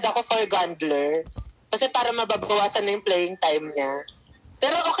nasad ako for Gandler. Kasi para mababawasan na yung playing time niya.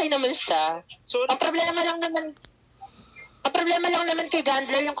 Pero okay naman siya. Sorry. Ang problema lang naman kay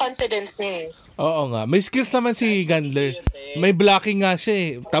Gandler yung confidence niya eh. Oo nga. May skills naman si Gandler. May blocking nga siya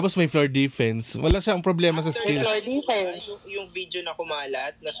eh. Tapos may floor defense. Wala siyang problema sa skills. Floor defense. Yung video na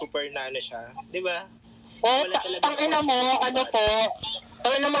kumalat, na super na siya. Di ba? Tangina mo,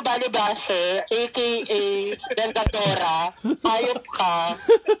 Tangina mo, Bali Basher, a.k.a. Delgadora, hayop ka,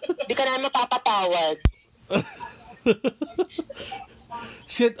 di ka namin mapapatawad.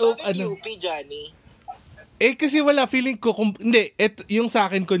 Shit, Bakit UP, Johnny? Kasi wala, feeling ko, hindi, yung sa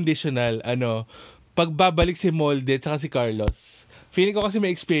akin conditional, pagbabalik si Molde at si Carlos, feeling ko kasi may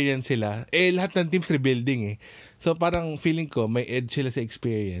experience sila. Lahat ng teams rebuilding eh. So parang feeling ko, may edge sila sa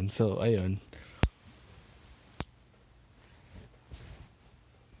experience. So, ayun.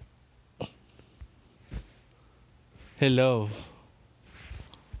 Hello.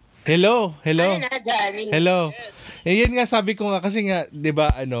 Ano na, Johnny? Hello. Yes. Yan nga sabi ko nga kasi nga 'di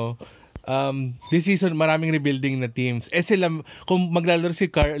ba this season maraming rebuilding na teams. Sila kung maglalaro si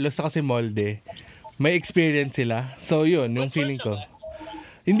Carlos sa kasi Molde, may experience sila. So 'yun yung feeling ko.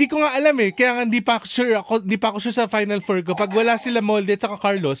 Hindi ko nga alam kaya nga hindi pa ako sure sa Final Four ko. Pag wala sila Molde at saka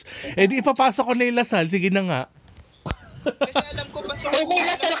Carlos, di ipapasok ko na yung Lasal. Sige na nga. Kasi alam ko pa May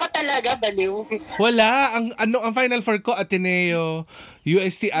lasal ka talaga, baliw. Wala. Ang Final Four ko, Ateneo,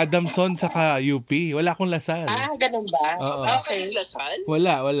 UST Adamson, saka UP. Wala akong Lasal. Ganun ba? Oo. Okay. Lasal?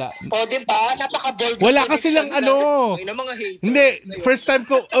 Wala. O, diba? Napaka-bold. Wala kasi lang Ay, na mga haters. Hindi,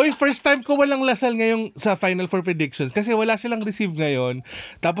 first time ko walang Lasal ngayong sa Final Four predictions kasi wala silang receive ngayon.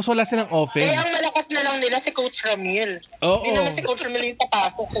 Tapos wala silang offense. Ang malakas na lang nila si Coach Ramil. Oo. Hindi naman si Coach Ramil yung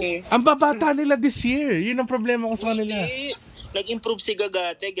papasok Ang babata nila this year. Yun ang problema ko sa kanila. Hindi. Nag-improve si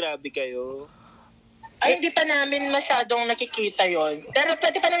Gagate. Grabe kayo. Ay, hindi pa namin masyadong nakikita yon. Pero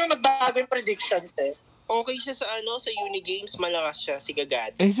pwede pa naman magbago yung predictions Okay siya sa sa Unigames, malakas siya si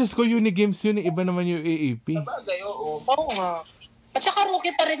Gagate. Just ko Unigames yun. Iba naman yung AAP. Sabagay, oo. Oo nga. At saka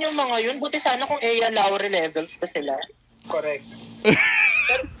rookie pa rin yung mga yun. Buti sana kung Eya Lowry levels pa sila. Correct.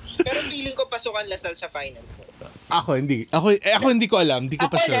 pero feeling ko pasukan Lasal sa Final Four. Ako hindi. Ako hindi ko alam. Hindi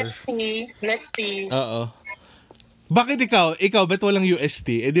ko pa sure. Let's see. Oo. Bakit ikaw? Ikaw, ba't walang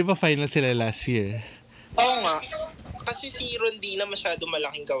UST? Di ba final sila last year? Oo nga. Kasi si Rondina masyado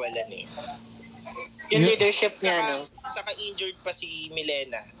malaking kawalan Yung leadership niya, Saka injured pa si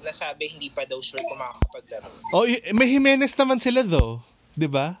Milena. Nasabi hindi pa daw sure kung makakapaglaro. May Jimenez naman sila though.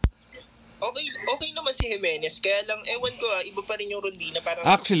 Di ba? Okay naman si Jimenez. Kaya lang, ewan ko iba pa rin yung Rondina. Parang,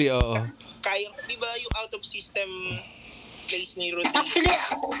 Actually, oo. Kaya, di ba yung out of system plays ni Rondina?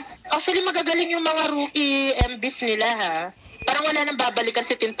 Actually, magagaling yung mga rookie MBs nila, ha? Parang wala nang babalikan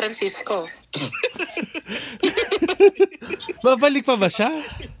si Tin Francisco. Babalik pa ba siya?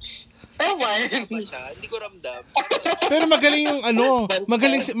 Ewan. Hindi ko ramdam. Pero magaling yung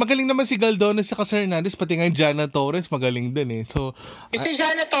magaling naman si Galdones sa Hernandez, pati nga yung Jana Torres, magaling din eh. So, si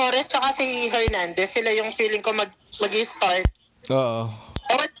Jana Torres at si Hernandez, sila yung feeling ko mag-start. oo.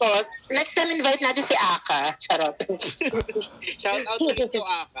 Ewan ko, next time invite natin si Aka. Charot. Shout out ulit to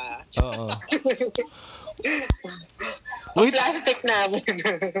Aka. Oo. Wait, Plastic namin.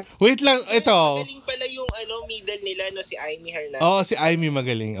 wait lang, ito. Magaling pala yung middle nila, no, si Amy Hernandez. Oo, si Amy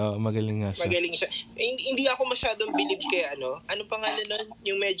magaling. Oo, magaling nga siya. Magaling siya. Hindi ako masyadong believe kay ano pangalan nun?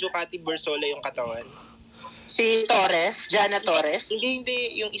 Yung medyo Cathy Barzola yung katawan. Si Torres, Jana Torres.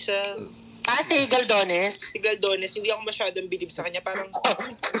 Hindi. Yung isa, Si Galdones. si Galdones, hindi ako masyadong believe sa kanya. Parang,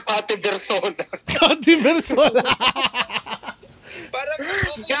 Ate Persona. Cathy Barzola. parang,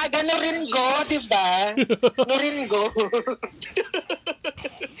 Gaga Noringo, diba? Noringo.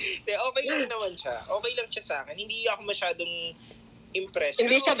 okay lang naman siya. Okay lang siya sa akin. Hindi ako masyadong impressed.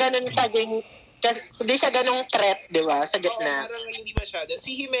 Hindi siya ganun hindi siya ganung threat, di ba? Sa Oo, gitna. parang hindi masyado.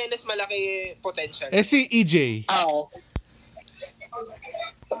 Si Jimenez malaki potential. Si EJ. Oo.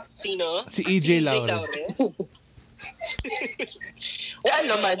 Sino? Si EJ Laure.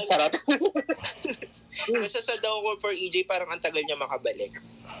 Ano man, sarap. Nasasad ako for EJ, parang ang tagal niya makabalik.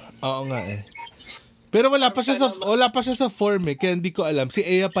 Oo nga eh. Pero wala pa siya sa form eh, kaya hindi ko alam. Si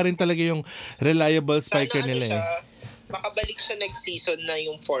Ea pa rin talaga yung reliable spiker Sana nila siya, eh. makabalik siya next season na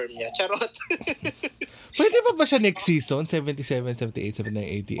yung form niya. Charot. Pwede pa ba siya next season? 77, 78,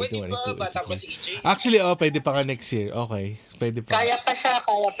 79, 80, Pwede 81, ba? 82, Bata pa 84. si EJ. Actually, pwede pa ka next year. Okay, pwede pa. Kaya pa siya.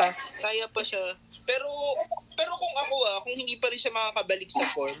 Kaya pa siya. Pero kung ako kung hindi pa rin siya makakabalik sa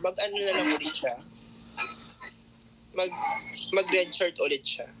form, mag-ano na lang ulit siya. Mag-redshirt ulit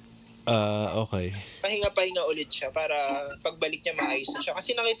siya. Okay. Pahinga ulit siya para pagbalik niya maayos na siya.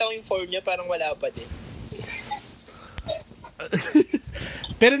 Kasi nakita ko yung form niya, parang wala pa din.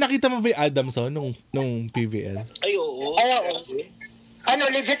 Pero nakita mo ba yung Adamson nung PVL? Ay, oo. Ano,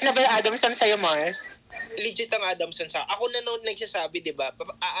 legit na ba yung Adamson sa'yo, Mars? Legit ang Adamson sa... Ako na noon nagsasabi, di ba?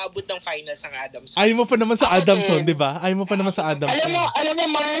 Aabot ng finals ang Adamson. Ayaw mo pa naman sa Ako Adamson, din. di ba? Ayaw mo pa naman sa Adamson. Alam mo,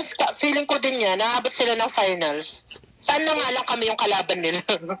 Mars, feeling ko din yan, naabot sila ng finals. Saan na nga lang kami yung kalaban nila?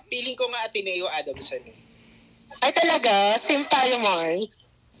 Feeling ko nga Ateneo Adamson. Ay talaga, same tayo, Mars.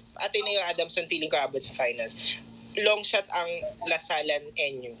 Ateneo Adamson, feeling ko abot sa finals. Long shot ang Lasalan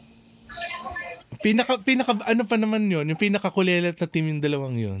Enyo. Pinaka ano pa naman yun? Yung pinakakulelat na team yung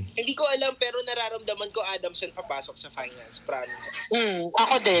dalawang yun. Hindi ko alam, pero nararamdaman ko Adamson papasok sa finals. Promise.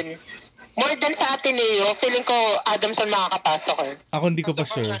 Ako din. More than sa Ateneo, feeling ko Adamson makakapasok eh. Ako hindi ko pa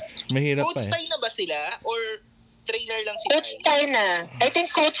sure. Mahirap pa Coach eh. Tay na ba sila? Or trainer lang si Coach Tay? Tay na. I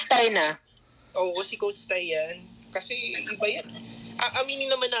think Coach Tay na. Oo, si Coach Tay yan. Kasi iba yan. Aminin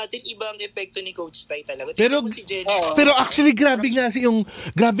naman natin, iba ang epekto ni Coach Tay talaga. Pero- Tingnan mo si Jenny. Pero actually, grabe nga yung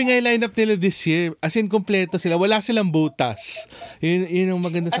lineup nila this year. As in, kompleto sila. Wala silang butas. Yun ang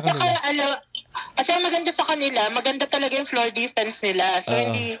maganda sa At saka, kanila. at saka maganda sa kanila, maganda talaga yung floor defense nila. So,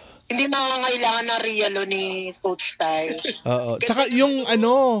 hindi makangailangan ng Rialo ni Coach Tay. Oo. Tsaka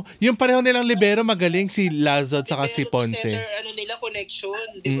yung pareho nilang libero magaling, si Lazo at saka si Ponce. Center, nila, connection,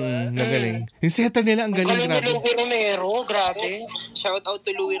 di ba? Magaling. Yung setter nila ang galing, Galing ni grabe. Louie Romero, grabe. Shout out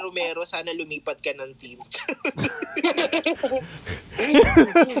to Louie Romero, sana lumipat ka ng team.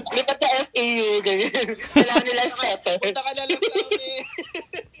 Lipat na FAU, ganyan. Kailangan nila setter. Punta ka na lang sa amin.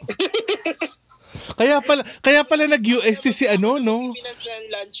 Kaya pala nag-UST si no? Pinas ng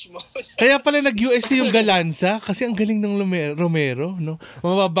lunch mo. Kaya pala nag-UST yung Galanza kasi ang galing ng Romero, no?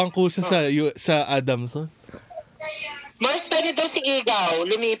 Mababangko siya sa Adamson. Mas pwede daw si Igaw,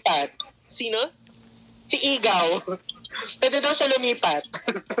 lumipat. Sino? Si Igaw. Pwede daw siya lumipat.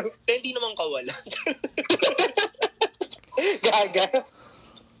 Hindi naman kawalan. Gaga.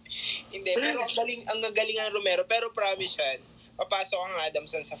 Hindi, pero ang gagaling ng Romero. Pero promise yan, papasok ang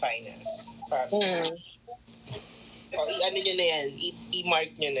Adamson sa finals. Promise. O, i-ano nyo na yan.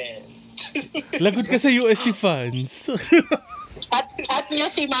 I-mark nyo na yan. Lagot ka sa UST fans. At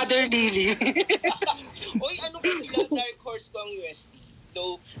niya si Mother Lily. Uy, ano ba sila? Dark horse ko ang UST.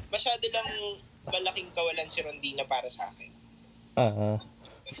 Though, masyado lang malaking kawalan si Rondina para sa akin.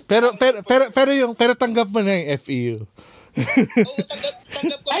 Pero tanggap mo na yung FEU. Oo, tanggap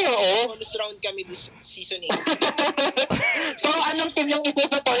ko. Ay, oo. Bonus round kami this season 8. So, anong team yung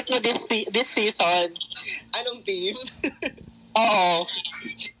isusupport mo this season? Anong team? Oo.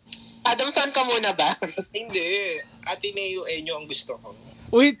 Adamson ka muna ba? Hindi. Ateneo Enyo ang gusto ko.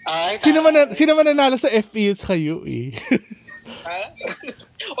 Wait, Ay, sino man nanalo sa FEU sa UE? Ha?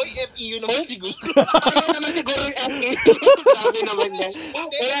 Oy, FEU naman siguro. Ayaw naman siguro yung FAU. Grabe naman yan.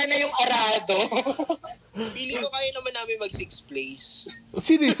 Wala na yung Arado. Pili ko kaya naman namin mag 6th place.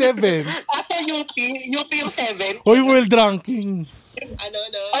 Sino yung 7? Asa UP? UP yung 7? Hoy, world ranking. Ano?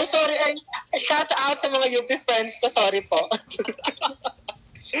 Ay, sorry. Shout out sa mga UP friends ko. Sorry po.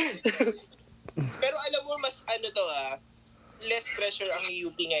 Pero alam mo, mas less pressure ang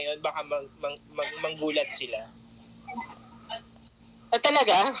UP ngayon. Baka manggulat sila.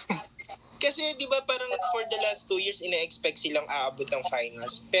 Talaga? Kasi di ba parang for the last 2 years ina-expect silang aabot ng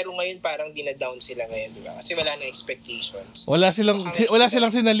finals. Pero ngayon parang dina-down sila ngayon, di ba? Kasi wala na expectations. Wala silang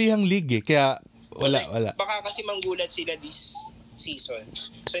sinalihang league eh. Kaya wala. Baka kasi manggulat sila this season.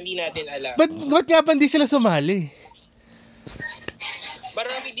 So hindi natin alam. Ba't nga ba hindi sila sumali?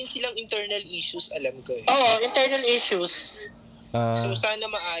 Marami din silang internal issues, alam ko eh. Oo, internal issues. So sana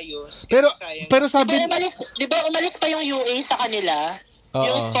maayos. Pero Di sabi... ba umalis pa yung UA sa kanila? Oo.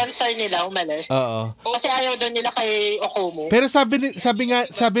 Yung sponsor nila umalis. Oo. Kasi ayaw daw nila kay Okomo. Pero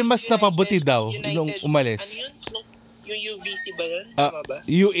sabi mas napabuti daw nung umalis. Ano yun? Yung UVC ba yun? Tama ba?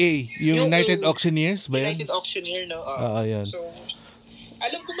 UA, yung United Auctioneers ba yun? United Auctioneer, no? Yun. So,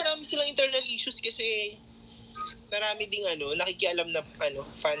 alam ko marami silang internal issues kasi marami ding nakikialam na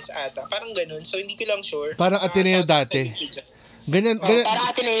fans ata. Parang ganun. So, hindi ko lang sure. Parang Ateneo dati. Ganyan. Parang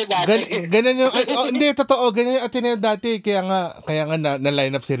Ateneo dati. Ganyan yung hindi totoo, ganyan yung Ateneo dati kaya nga na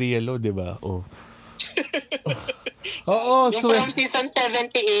line up si Rielo, 'di ba? Oh. Oo, Yung from season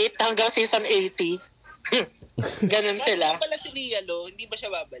 78 hanggang season 80. Ganun sila. Pala si Rielo, hindi ba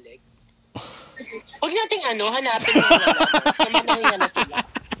siya babalik? Huwag nating hanapin yung naman na sila.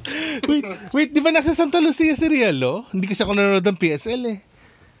 Wait, di ba nasa Santa Lucia si Rielo? Hindi kasi ako nanonood ng PSL eh.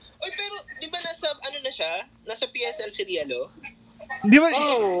 Oy, pero di ba nasa na siya? Nasa PSL si Rielo? Di ba?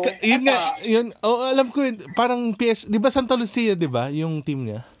 Yun nga, yun. Alam ko yun. Parang di ba Santa Lucia, di ba? Yung team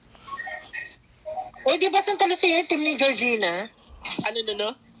niya. Di ba Santa Lucia yung team ni Georgina?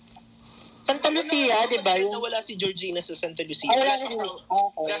 No? Santa Lucia, di ba? Wala si Georgina sa Santa Lucia. Wala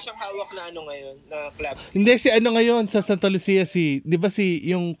siyang hawak na ngayon, na club. Hindi, si ngayon sa Santa Lucia, di ba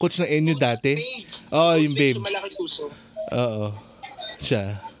yung coach ng NU dati? Oo, yung Babes. Yung malaki puso. Oo.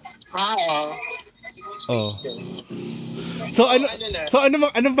 Siya. Oo. So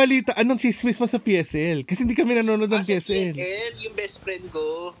anong balita, anong chismis mo sa PSL? Kasi hindi kami nanonood ng PSL. Yung best friend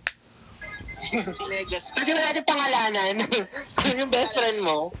ko. Si Negastar. Pwede ba natin pangalanan? Yung best friend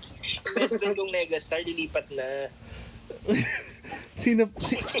mo? Yung best friend kong Negastar, lilipat na. Sino?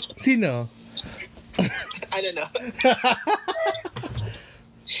 No?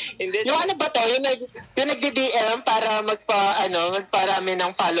 Hindi, yung ba to? Yung nagdi-DM para magparami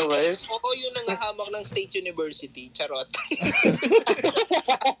ng followers? Oo, yung nangahamak ng State University. Charot.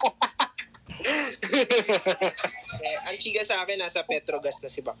 Ang chiga sa akin, nasa Petrogas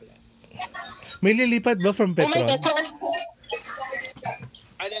na si Bakla. May lilipat ba from Petron?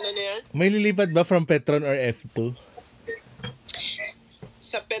 Ano na yan? May lilipat ba from Petron or F2?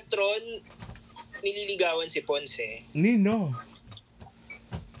 Sa Petron, nililigawan si Ponce. Nino?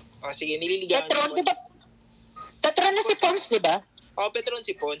 Sige, nililigawan Petron, si Ponce. Petron na si Ponce, di ba? Petron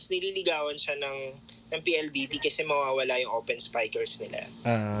si Ponce, nililigawan siya ng PLDT kasi mawawala yung open spikers nila.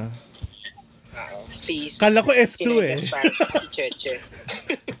 Kala ko F2 si Si Cheche.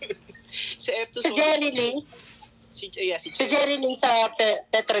 Si F2 si Jerry Lee. Si Jerry Lee sa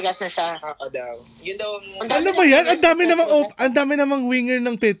Petrogas na siya. Daw. Yun daw ano ba yan? Ang dami namang winger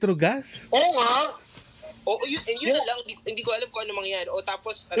ng Petrogas. Oo nga. Yun na lang. Hindi ko alam kung ano mangyayari.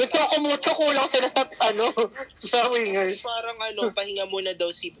 Tapos yung Chocomucho, kulang sila sa wingers. Parang pahinga muna daw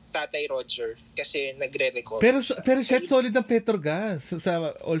si Tatay Roger kasi nagre-record. Pero siya solid ng Petrogas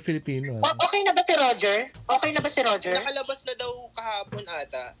sa All Filipino. Okay na ba si Roger? Nakalabas na daw kahapon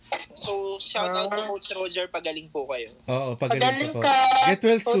ata. So, shout out to Coach Roger, pagaling po kayo. Oo, pagaling po. Ka, Get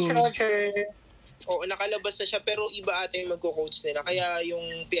well Coach soon. Roger. Oo, nakalabas na siya pero iba ata yung magko-coach nila. Kaya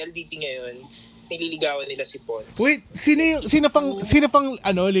yung PLDT ngayon, nililigawan nila si Ponce. Wait, sino pang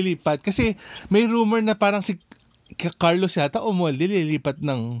lilipat? Kasi may rumor na parang si Carlos yata o Molde lilipat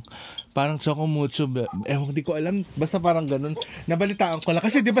ng parang Chocomucho. Hindi ko alam. Basta parang ganun. Nabalitaan ko lang.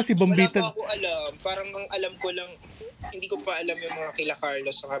 Kasi di ba si Bombita... Wala pa ako alam. Parang ang alam ko lang, hindi ko pa alam yung mga kila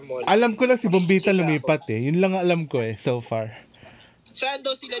Carlos sa Molde. Alam ko lang si Bombita lumipat eh. Yun lang alam ko so far. Saan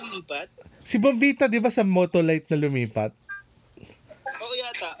daw sila lilipat? Si Bombita, di ba sa Motolite na lumipat? Oo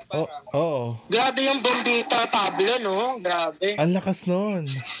yata, parang. Oo. Grabe yung Bombita, Pablo, no? Grabe. Ang lakas nun.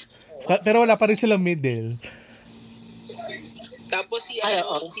 Pero wala pa rin silang middle. Tapos si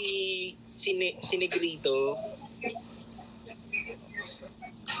Negrito.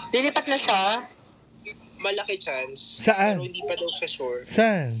 Lilipat na siya? Malaki chance. Saan? Pero hindi pa daw siya sure.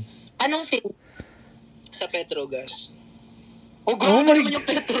 Saan? Anong team? Sa Petrogas. Grabe naman yung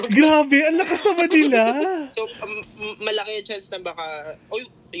Petrogas. Grabe, ang lakas naman nila. So, malaki yung chance na baka,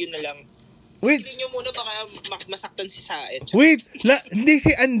 yun na lang. Wait. Silin nyo muna baka masaktan si Saet. Wait,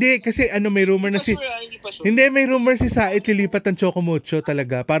 hindi kasi may rumor na si... Hindi pa sure. Hindi, may rumor si Saet lilipat ng Chocomucho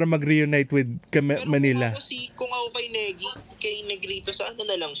talaga para mag-reunite with Manila. Pero kung ako kay Negrito, sa ano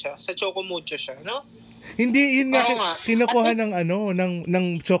na lang siya? Sa Chocomucho siya, no? Hindi, yun nga, Oo nga. kinukuha ng ng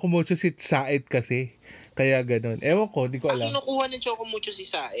Chocomocho si Saed kasi. Kaya ganun. Ewan ko, di ko alam. Kinukuha ng Chocomucho si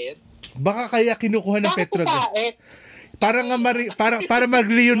Saed. Baka kaya kinukuha ng Bakit Petrogas. tae? Para nga para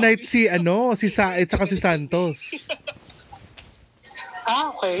mag-reunite si Saed saka si Santos.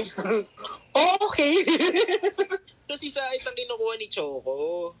 Okay. Okay. So si Saed ang kinukuha ni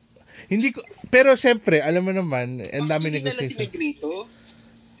Choco. Hindi ko, pero syempre, alam mo naman, ang dami Hindi na lang si negotiation. Negrito.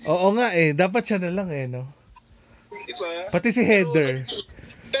 Oo nga dapat siya na lang no. Diba? Pati si Heather.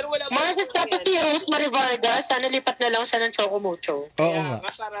 Pero wala pa. Mga tapos si Rosemary Vargas, sana lipat na lang siya ng Chocomucho. Oo Kaya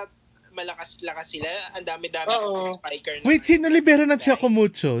nga. para malakas-lakas sila. Ang dami-dami Oo. ng spiker na. Wait, sino libero ng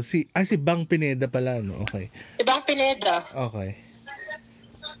Chocomucho? Si Bang Pineda pala, no? Okay. Ibang Pineda. Okay.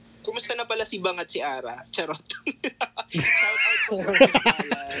 Kumusta na pala si Bang at si Ara? Charot. Shout out po.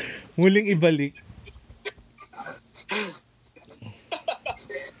 Muling ibalik.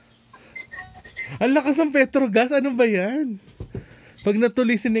 Ang lakas ng Petrogas, ano ba yan? Pag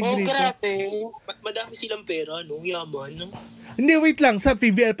natuloy si Oh, Negrito. grabe. Madami silang pera, no? Yaman, no? Hindi, wait lang. Sa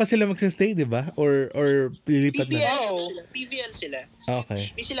PBL pa sila magsistay, di ba? Or lilipat na? PVL sila.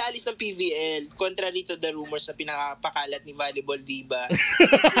 Okay. Hindi sila alis ng PVL. Contrary to the rumors na pinakapakalat ni Volleyball Diva.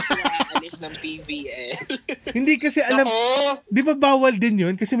 Hindi sila alis ng PVL. Hindi kasi alam, Ako, di ba bawal din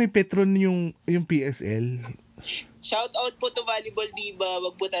yun? Kasi may Petron yung PSL. Shout out po to Volleyball Diva.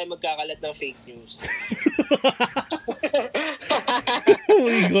 Wag po tayo magkakalat ng fake news. Oh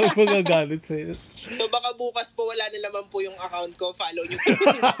my God, magagalit sa'yo. So baka bukas po wala na naman po yung account ko. Follow nyo po.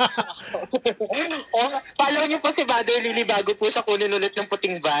 follow niyo po si Mother Lily bago po siya kunin ulit ng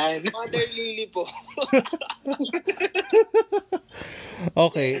puting van. Mother Lily po.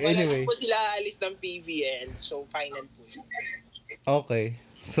 Okay, Wala anyway. na po sila alis ng PVL. So final po. Okay.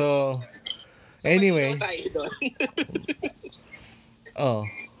 So, anyway. Malinaw tayo doon. Oh.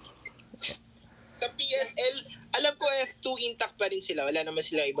 Sa PSL, alam ko F2 intact pa rin sila. Wala naman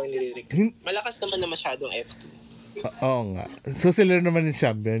sila ibang nire-recruit. Malakas naman na masyadong F2. Oo nga. So, sila naman yung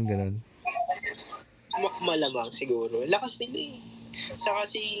champion, ganun. Malamang siguro. Lakas nila eh. Saka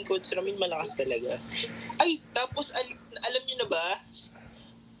si Coach Ramin malakas talaga. Ay, tapos alam niyo na ba?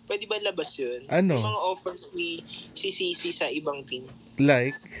 Pwede ba labas yun? Ano? Yung mga offers ni si Sisi sa ibang team.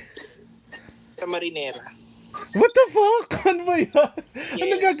 Like? Sa Marinera. What the fuck? Ano ba yan? Ano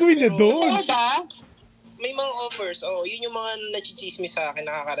Yes, gagawin niya pero- doon? Oo ba? May mga offers. Oh, yun yung mga nachichismis sa akin,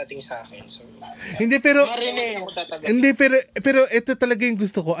 nakakarating sa akin. So, Hindi, pero... Marinero. ako tatagal. Hindi, pero ito talaga yung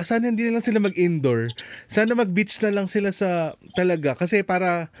gusto ko. Sana hindi na lang sila mag-indoor. Sana mag-beach na lang sila sa talaga. Kasi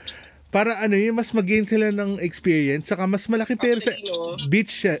para yung mas mag-gain sila ng experience. Saka mas malaki pera sa Actually, no,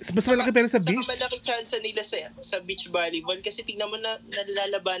 beach siya. Mas malaki pera sa beach. Saka malaki chance nila sa beach volleyball kasi tignan mo na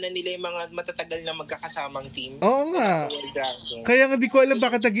nalalabanan nila yung mga matatagal na magkakasamang team. Oo nga. Sa world ranking. Kaya nga di ko alam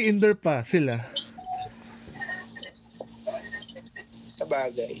bakit nag-indoor pa sila. Sa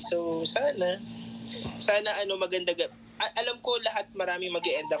bagay. So, sana maganda. Alam ko lahat marami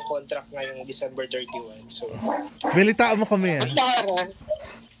mag-e-end ang contract ngayong December 31. So, Balitaan mo kami yan. Ang taray.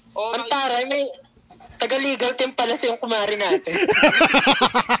 Ang taray, may taga-legal team pala yung kumari natin.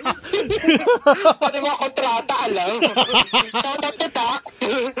 Pwede mga kontrata, alam. Shoutout to Tax.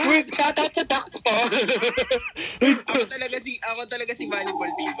 Shoutout to Tax po. ako talaga si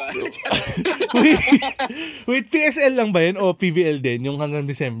Volleyball Diva. Wait, PSL lang ba yun o PBL din? Yung hanggang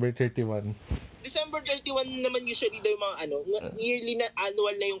December 31? December 31 naman usually daw yung mga yearly na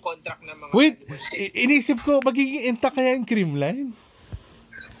annual na yung contract ng mga Wait, volleyball. inisip ko, magiging intact kaya yung Creamline?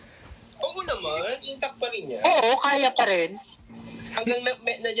 Oo naman, intact pa rin yan. Oo, kaya pa rin. Hanggang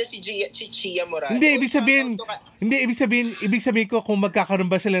nandiyan si Chia Morales. Hindi, ibig sabihin ko kung magkakaroon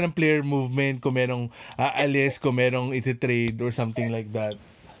ba sila ng player movement, kung merong aalis, kung merong iti-trade or something like that.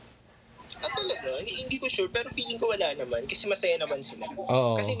 Talaga, hindi ko sure, pero feeling ko wala naman kasi masaya naman sila.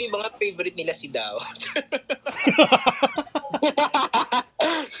 Oo. Kasi di ba nga favorite nila si Dao?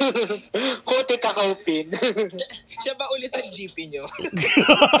 Kote kakaupin. Siya ba ulit ang GP nyo?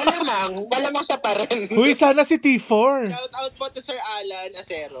 Malamang siya pa rin. Uy, sana si T4. Shout out po to Sir Alan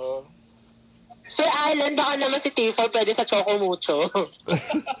Acero. Sir Island, baka naman si Tifa pwede sa Chocomucho.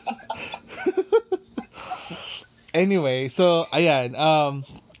 Anyway, so, ayan.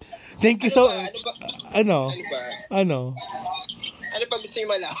 Thank you Ano pa gusto nyo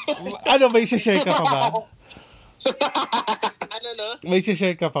malaman? Ano, may share ka pa ba? No? May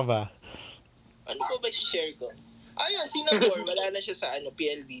share ka pa ba? Ano po ba si-share ko? Ayun, Singapore, wala na siya sa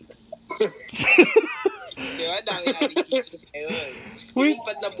PLD. Diba? Dami natin Jesus ngayon.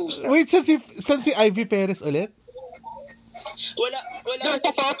 Lumipat na po. Wait, saan si Ivy Perez ulit? Wala No,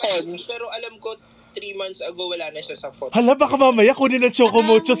 sa Toton. Pero alam ko 3 months ago wala na siya sa photo. Hala, baka mamaya kunin ng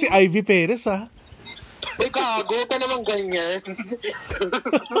Chocomocho si Ivy Perez, ha? Uy, gago ka naman ganyan.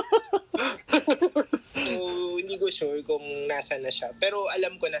 So, hindi ko sure kung nasa na siya. Pero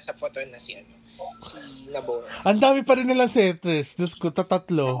alam ko nasa photo na si Nabor. Ang dami pa rin nilang setters. Diyos ko,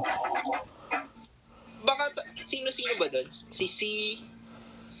 tatlo. Baka, sino-sino ba doon?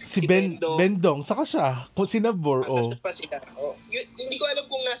 Si Bendong, saka siya. Kung si Nabor, Ano pa sila? Hindi ko alam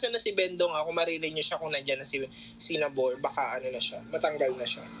kung nasa na si Bendong. Kung maririn niyo siya kung nandiyan na si Nabor, baka ano na siya, matanggal na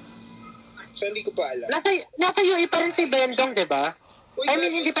siya. So, hindi ko pa alam. Nasa UE pa rin si Bendong, di ba? Uy, I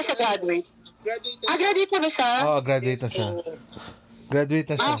mean, hindi pa siya graduate. Graduate na Graduate na ba siya? Oo, graduate na siya. Graduate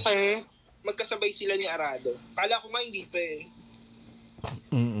na siya. Okay. Magkasabay sila ni Arado. Kala ko nga hindi pa eh.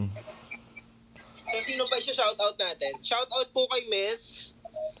 Mm-mm. So, sino pa siya shoutout natin? Shoutout po kay Miss.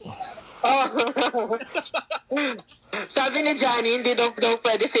 Oh. Sabi ni Johnny, hindi daw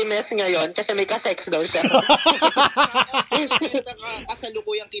pwede si Miss ngayon kasi may ka-sex daw siya. Miss na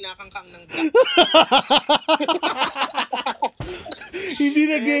kasalukuyang kinakangkang ng black. Hindi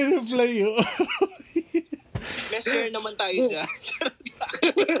nag-reply yun. Messenger naman tayo dyan.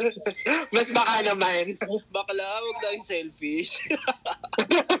 Mas baka naman. Bakla, huwag tayong selfish.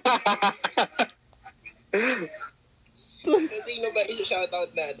 Sino ba yung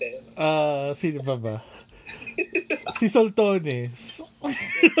shoutout natin? Sino pa ba? Si Soltones.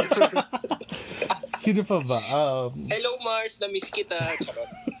 Sino pa ba? Hello Mars, na-miss kita. Charot.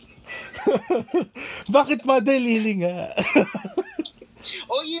 Bakit Mother Lily nga?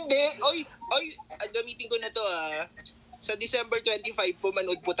 Hindi. Gamitin ko na to Sa December 25 po,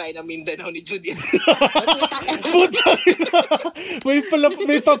 manood po tayo ng Mindanao ni Judy. Putang ina.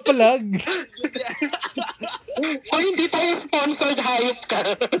 May papalag. Hindi tayo sponsored, hayop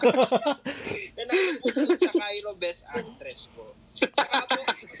ka. Nanalo po sa Cairo Best Actress po. Saka po,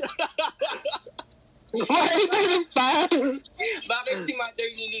 pa. bakit si Mother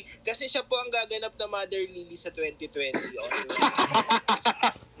Lily? Kasi siya po ang gaganap na Mother Lily sa 2020.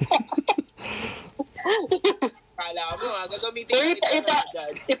 Kala mo gagamitin kita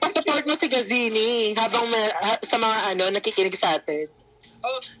agad. Ipasupport mo si Gazini habang sa mga nakikinig sa atin.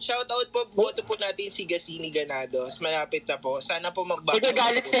 Shoutout po, boto po natin si Gasini Ganados. Malapit na po. Sana po mag-back.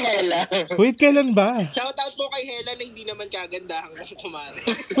 Magagalit si Hela. Wait, kailan ba? Shoutout po kay Hela na hindi naman kagandahan ng kumare.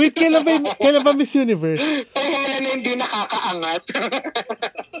 Wait, kailan ba Miss Universe? Kay Hela na hindi nakakaangat.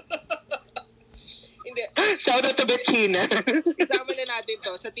 Hindi. Shoutout to Bettina. Kasama na natin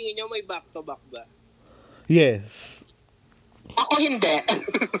to. Sa tingin nyo may back-to-back ba? Yes. Ako hindi.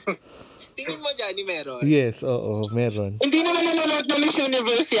 Tingin mo, Johnny, meron? Yes, oo, meron. Hindi naman nanonood ng Miss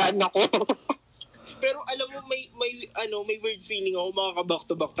Universe yan, ako. Pero alam mo, may weird feeling ako,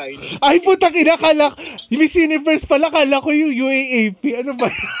 makaka-back-to-back tayo. Ay, putang ina, Miss Universe pala, kala ko yung UAAP. Ano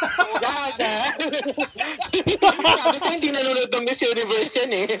ba? Gaga. Sabi sa'yo, hindi nanonood ng Miss Universe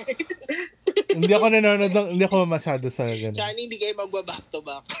yan eh. Hindi ako masyado sa ganun. Johnny, hindi kayo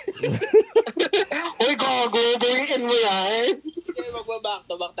magba-back-to-back. Uy, gago, bayin mo yan. Hindi kayo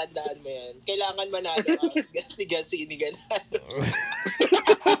magba-back-to-back, tandaan mo yan. Kailangan manalo si Gasini Ganados.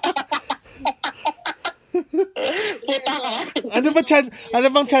 Puta ka. Ano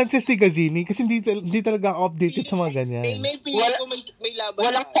bang chances ni Gazini? Kasi hindi talaga ako updated sa mga ganyan. May feeling ko may laban.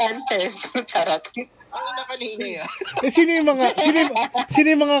 Walang chances. Charot. Ang ina kanina yan. Sino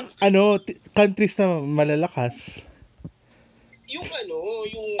yung mga countries na malalakas? Yung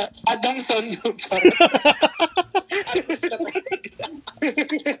Adamson. Charot.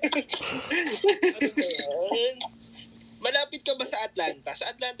 Malapit ka ba sa Atlanta? Sa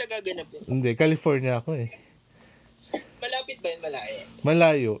Atlanta gaganap din. Hindi, California ako eh. Malapit ba yun? Malayo?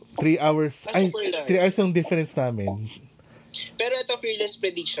 Malayo. 3 hours. Super lang. 3 hours yung difference namin. Pero ito, fearless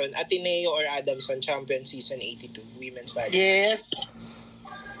prediction, Ateneo or Adamson, champion season 82, women's volleyball. Yes.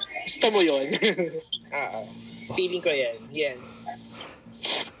 Gusto mo yun? Feeling ko yan.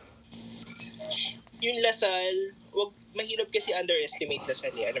 Yung Lasal, mahirap kasi underestimate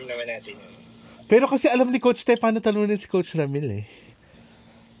Lasal eh. Alam naman natin yun. Pero kasi alam ni Coach Tay paano talunin si Coach Ramil eh.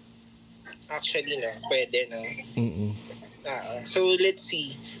 Actually pwede na. Mm-mm. So let's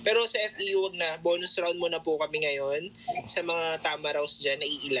see. Pero sa FEU wag na, bonus round muna po kami ngayon. Sa mga Tamaraws dyan,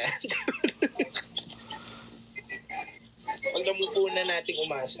 naiilan. Huwag na muna nating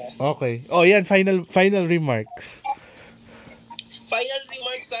umasa. Okay. Yan, final remarks. Final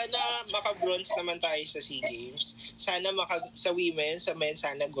remarks, sana maka-bronze naman tayo sa SEA Games. Sana sa women, sa men,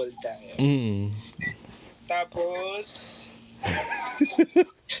 sana gold tayo. Tapos,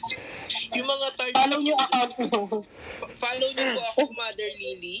 yung mga third... Follow nyo account mo. Follow nyo po ako, Mother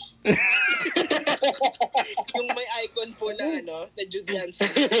Lily. Yung may icon po na na Judean sa...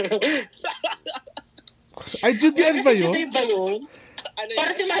 Ay, Judean ba yun? Judean ba yun? Ano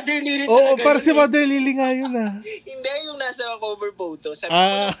Para yan? si Mother Lily Oo, talaga para yun si eh. Mother Lily nga yun ah. Hindi, yung nasa cover photo. Sabi ko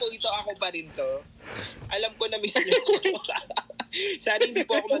Ah. lang po ito, ako pa rin to. Alam ko na miss niyo ko. Sana hindi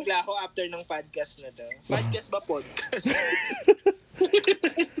po ako maglaho after ng podcast na to. Podcast ba podcast?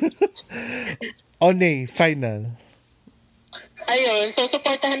 Oney, final. Ayun, so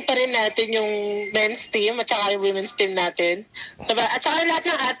supportahan pa rin natin yung men's team at saka yung women's team natin. So, at saka lahat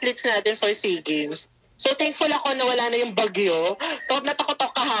ng athletes natin for SEA Games. So thankful ako na wala na yung bagyo. Takot na takot ako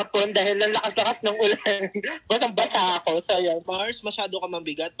kahapon dahil ang lakas-lakas ng ulan. Basang-basa ako. So yun. Mars, masyado ka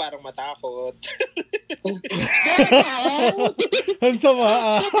mabigat, parang matakot. Ang sama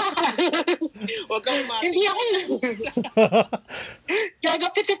ah. Huwag kang umati. Hindi ako.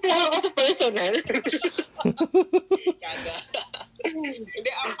 Gagapitip lang ako sa personal. Kaga. Hindi,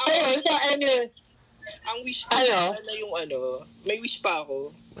 Ayun, so anyway. ang wish ko Ano? sana yung may wish pa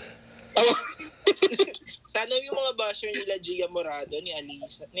ako. Oh, Sana yung mga basher nila Gia Morado, ni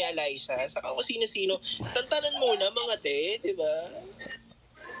Alyssa, saka kung sino-sino, tantanan muna mga te, di ba?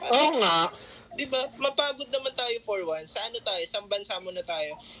 oo nga. Di ba? Mapagod naman tayo for once. Sa ano tayo? Sa bansa mo na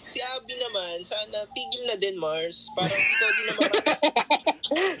tayo. Si Abby naman, sana tigil na din, Mars. Parang ikaw din naman.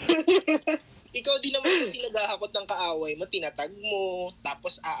 Ikaw din naman kasi naghahakot ng kaaway mo, tinatag mo,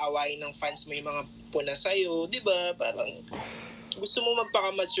 tapos aawayin ng fans mo yung mga puna sa'yo. Di ba? Parang gusto mo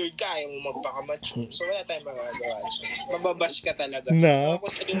magpaka-mature ka, ayaw mo magpaka-mature. So wala tayong magagawa. Mababash ka talaga. No. Ako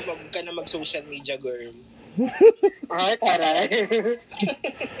sa yung ka na mag-social media, girl. Ay, taray.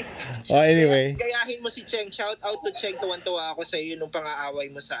 Oh, anyway. Gayahin mo si Cheng. Shout out to Cheng. Tuwan-tuwa ako sa iyo nung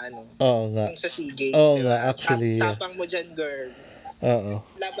pang-aaway mo sa Oo nga. nung sa SEA Games. Oo diba? nga, actually. Yeah. Tapang mo dyan, girl. Oo.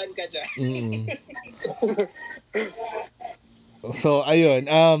 Laban ka dyan. Mm. So, ayun.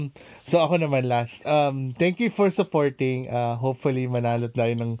 So, ako naman last. Thank you for supporting. Hopefully, manalo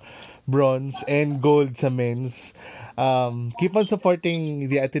tayo ng bronze and gold sa men's. Keep on supporting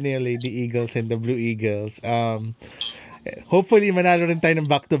the Ateneo Lady Eagles and the Blue Eagles. Hopefully, manalo rin tayo ng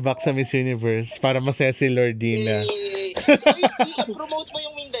back-to-back sa Miss Universe para masaya si Lordina. Yay! So, i-promote mo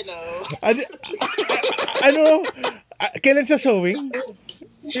yung Mindanao. Ano? Kailan siya showing?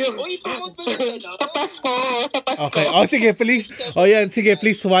 Uy, promote mo yung Mindanao. Pasko. Okay. Oh, sige, please. Oh, yan. Sige,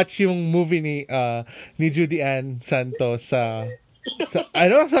 please watch yung movie ni Judy Ann Santos sa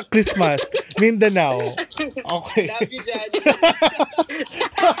Christmas. Mindanao. Okay. Love you, Johnny.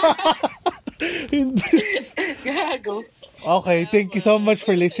 Gago. Okay, thank you so much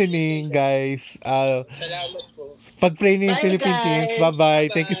for listening, guys. Salamat po. Pag-pray niyo yung Bye, Philippine guys. teams. Bye-bye.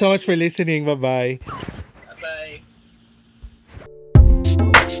 Thank you so much for listening. Bye-bye. Bye.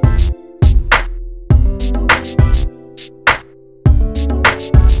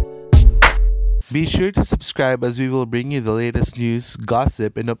 Be sure to subscribe as we will bring you the latest news,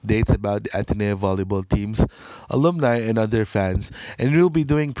 gossip, and updates about the Ateneo volleyball teams, alumni, and other fans. And we'll be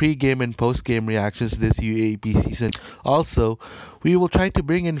doing pre-game and post-game reactions this UAAP season. Also, we will try to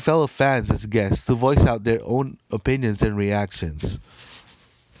bring in fellow fans as guests to voice out their own opinions and reactions.